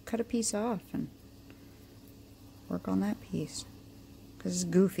 just cut a piece off and work on that piece. Because it's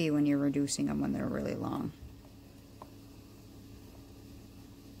goofy when you're reducing them when they're really long.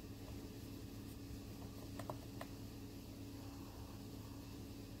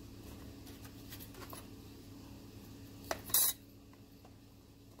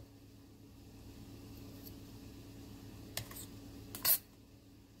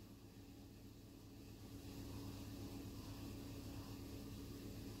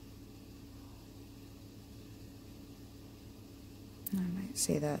 I might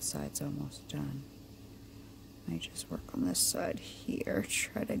say that side's almost done. I might just work on this side here,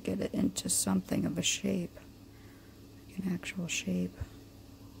 try to get it into something of a shape, like an actual shape.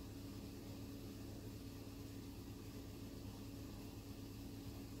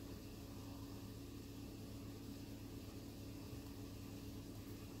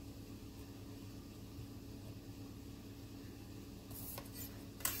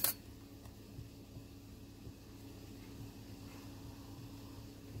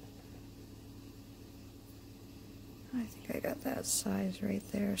 I think I got that size right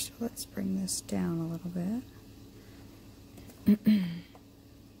there, so let's bring this down a little bit.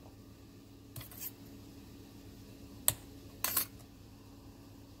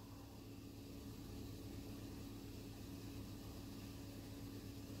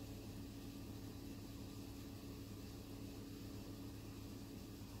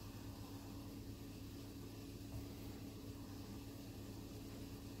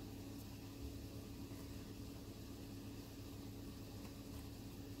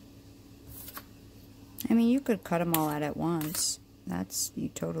 I mean, you could cut them all out at once. That's, you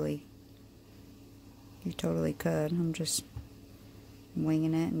totally could. I'm just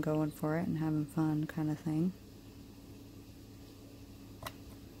winging it and going for it and having fun kind of thing.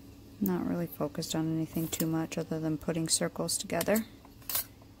 Not really focused on anything too much other than putting circles together.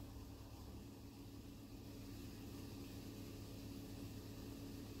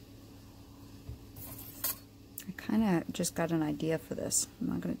 I kind of just got an idea for this. I'm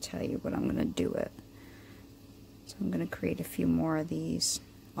not going to tell you, but I'm going to do it. So I'm going to create a few more of these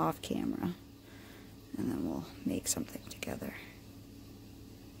off camera, and then we'll make something together.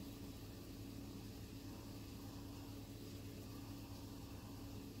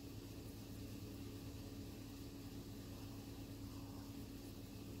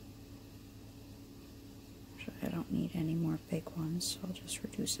 Actually, I don't need any more big ones, so I'll just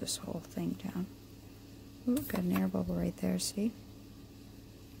reduce this whole thing down. Ooh, got an air bubble right there, see?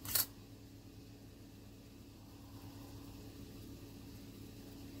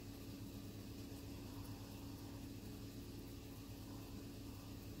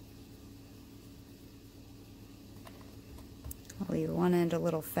 I'll leave one end a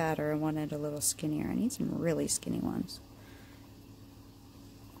little fatter and one end a little skinnier. I need some really skinny ones.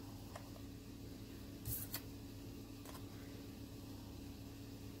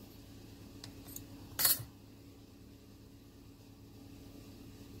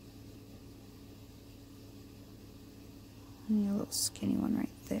 And a little skinny one right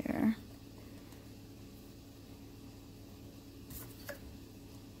there.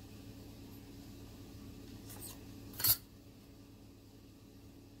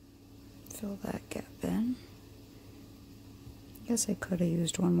 Fill that gap in. I guess I could have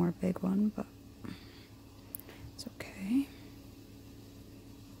used one more big one, but it's okay.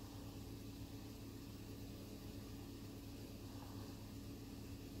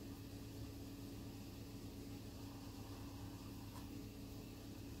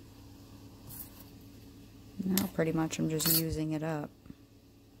 Now pretty much I'm just using it up.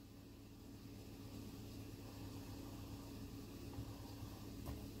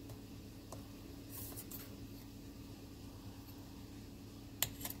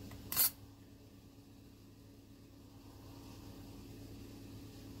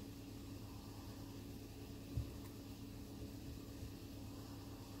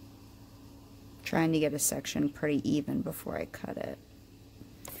 Trying to get a section pretty even before I cut it.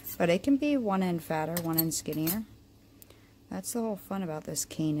 But it can be one end fatter, one end skinnier. That's the whole fun about this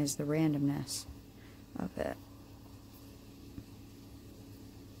cane, is the randomness of it.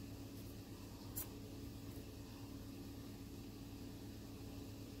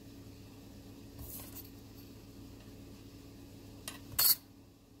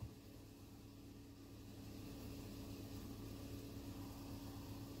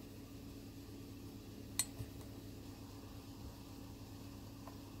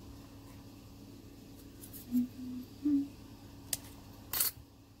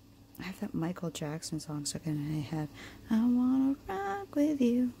 I have that Michael Jackson song stuck in my head. I wanna rock with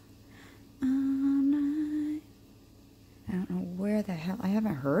you all night.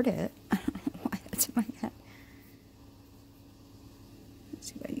 haven't heard it. I don't know why that's in my head. Let's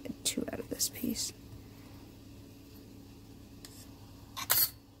see if I can get 2 out of this piece.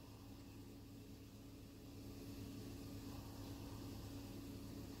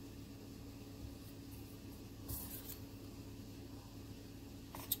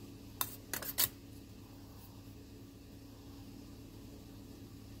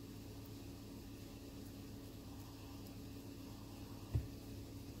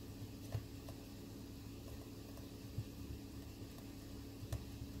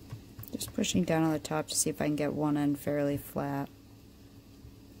 Just pushing down on the top to see if I can get one end fairly flat.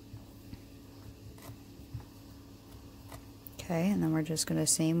 Okay, and then we're just going to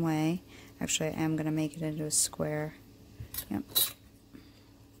same way. Actually, I am going to make it into a square. Yep.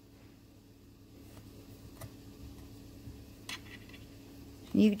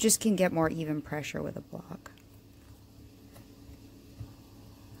 You just can get more even pressure with a block.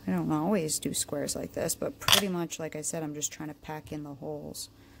 I don't always do squares like this, but pretty much, like I said, I'm just trying to pack in the holes.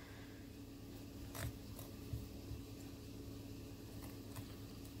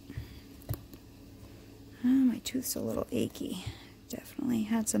 Oh, my tooth's a little achy. Definitely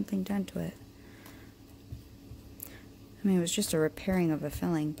had something done to it. I mean, it was just a repairing of a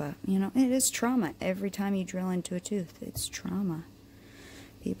filling, but, you know, it is trauma. Every time you drill into a tooth, it's trauma.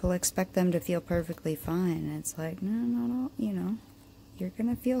 People expect them to feel perfectly fine, and it's like, no, you know, you're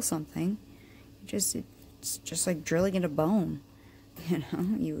gonna feel something. It's just like drilling in a bone. You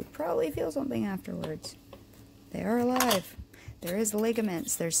know, you would probably feel something afterwards. They are alive. There is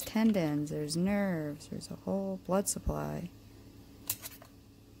ligaments, there's tendons, there's nerves, there's a whole blood supply.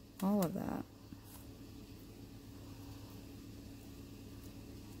 All of that.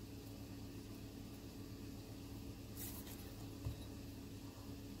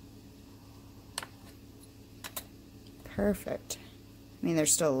 Perfect. I mean,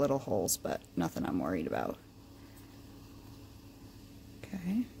 there's still little holes, but nothing I'm worried about.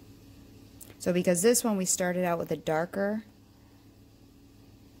 Okay. So because this one we started out with a darker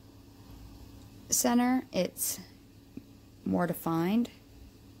center, it's more defined.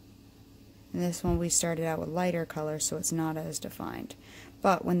 And this one we started out with lighter color, so it's not as defined.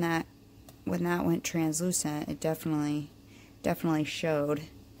 But when that went translucent, it definitely showed.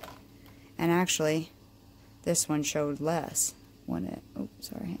 And actually, this one showed less when it,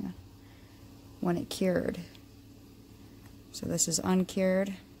 when it cured. So this is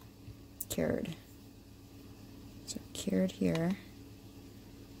uncured, cured. So cured here,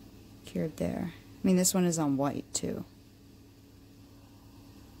 cured there. I mean, this one is on white too.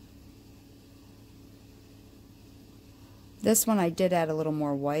 This one I did add a little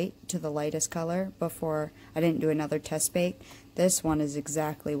more white to the lightest color before. I didn't do another test bake. This one is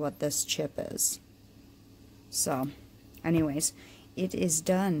exactly what this chip is. So, anyways, it is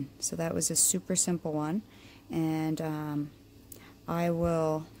done. So that was a super simple one. And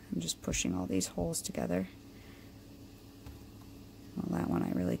I'm just pushing all these holes together. Well, that one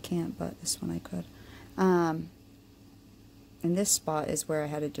I really can't, but this one I could. And this spot is where I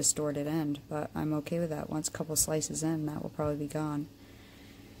had a distorted end, but I'm okay with that. Once a couple slices in, that will probably be gone.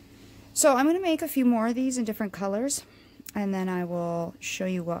 So I'm going to make a few more of these in different colors, and then I will show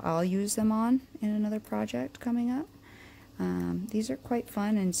you what I'll use them on in another project coming up. These are quite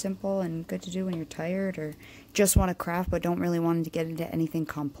fun and simple and good to do when you're tired or just want to craft but don't really want to get into anything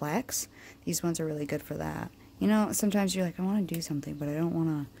complex. These ones are really good for that. You know, sometimes you're like, I want to do something, but I don't want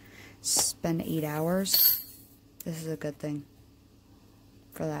to spend 8 hours. This is a good thing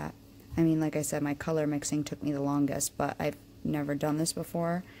for that. I mean, like I said, my color mixing took me the longest, but I've never done this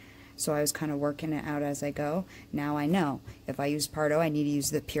before, so I was kind of working it out as I go. Now I know. If I use Pardo, I need to use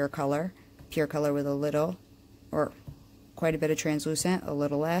the pure color with a little, or quite a bit of translucent, a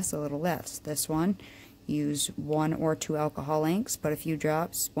little less, a little less. This one, use 1 or 2 alcohol inks, but a few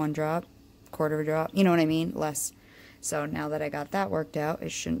drops, 1 drop, quarter of a drop, you know what I mean, less. So now that I got that worked out,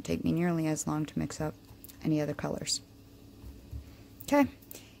 it shouldn't take me nearly as long to mix up any other colors. Okay,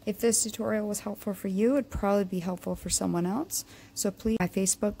 if this tutorial was helpful for you, it'd probably be helpful for someone else. So please, my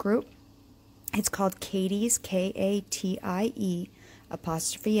Facebook group, it's called Katie's, K-A-T-I-E,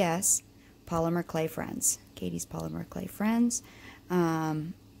 apostrophe S, Polymer Clay Friends. Katie's Polymer Clay Friends.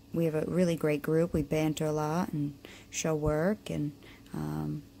 We have a really great group. We banter a lot and show work, and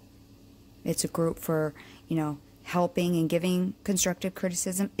it's a group for, you know, helping and giving constructive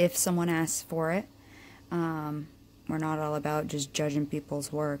criticism if someone asks for it. We're not all about just judging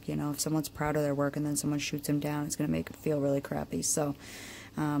people's work. You know, if someone's proud of their work and then someone shoots them down, it's going to make it feel really crappy. So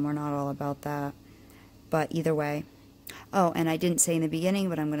we're not all about that. But either way, Oh, and I didn't say in the beginning,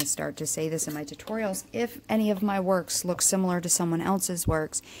 but I'm going to start to say this in my tutorials. If any of my works look similar to someone else's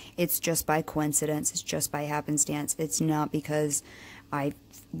works, it's just by coincidence. It's just by happenstance. It's not because I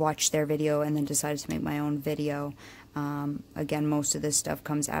watched their video and then decided to make my own video. Again, most of this stuff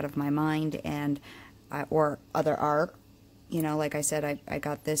comes out of my mind and or other art. You know, like I said, I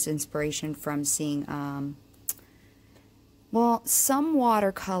got this inspiration from seeing, well, some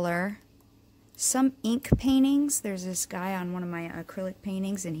watercolor, some ink paintings. There's this guy on one of my acrylic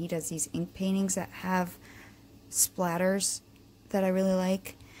paintings, and he does these ink paintings that have splatters that I really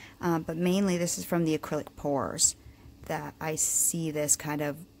like. But mainly this is from the acrylic pours that I see this kind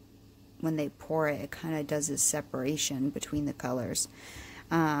of, when they pour it, it kind of does this separation between the colors.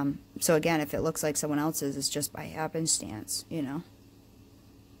 So again, if it looks like someone else's, it's just by happenstance, you know.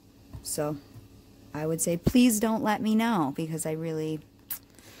 So I would say please don't let me know, because I really,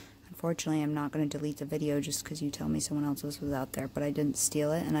 unfortunately, I'm not going to delete the video just because you tell me someone else's was out there. But I didn't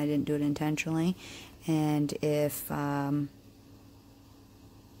steal it, and I didn't do it intentionally. And if, yeah,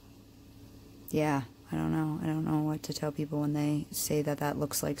 I don't know. I don't know what to tell people when they say that that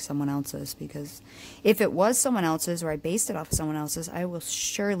looks like someone else's, because if it was someone else's, or I based it off of someone else's, I will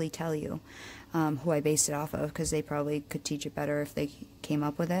surely tell you who I based it off of, because they probably could teach it better if they came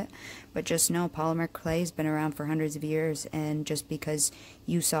up with it. But just know, polymer clay has been around for hundreds of years, and just because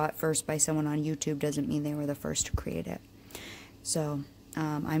you saw it first by someone on YouTube doesn't mean they were the first to create it. So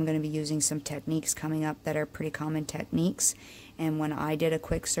I'm going to be using some techniques coming up that are pretty common techniques, and when I did a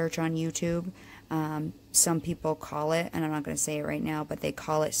quick search on YouTube, some people call it, and I'm not going to say it right now, but they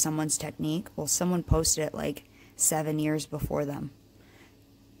call it someone's technique. Well, someone posted it like 7 years before them.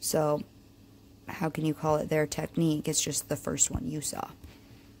 So how can you call it their technique? It's just the first one you saw.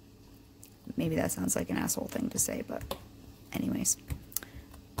 Maybe that sounds like an asshole thing to say, but anyways,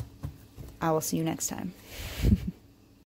 I will see you next time.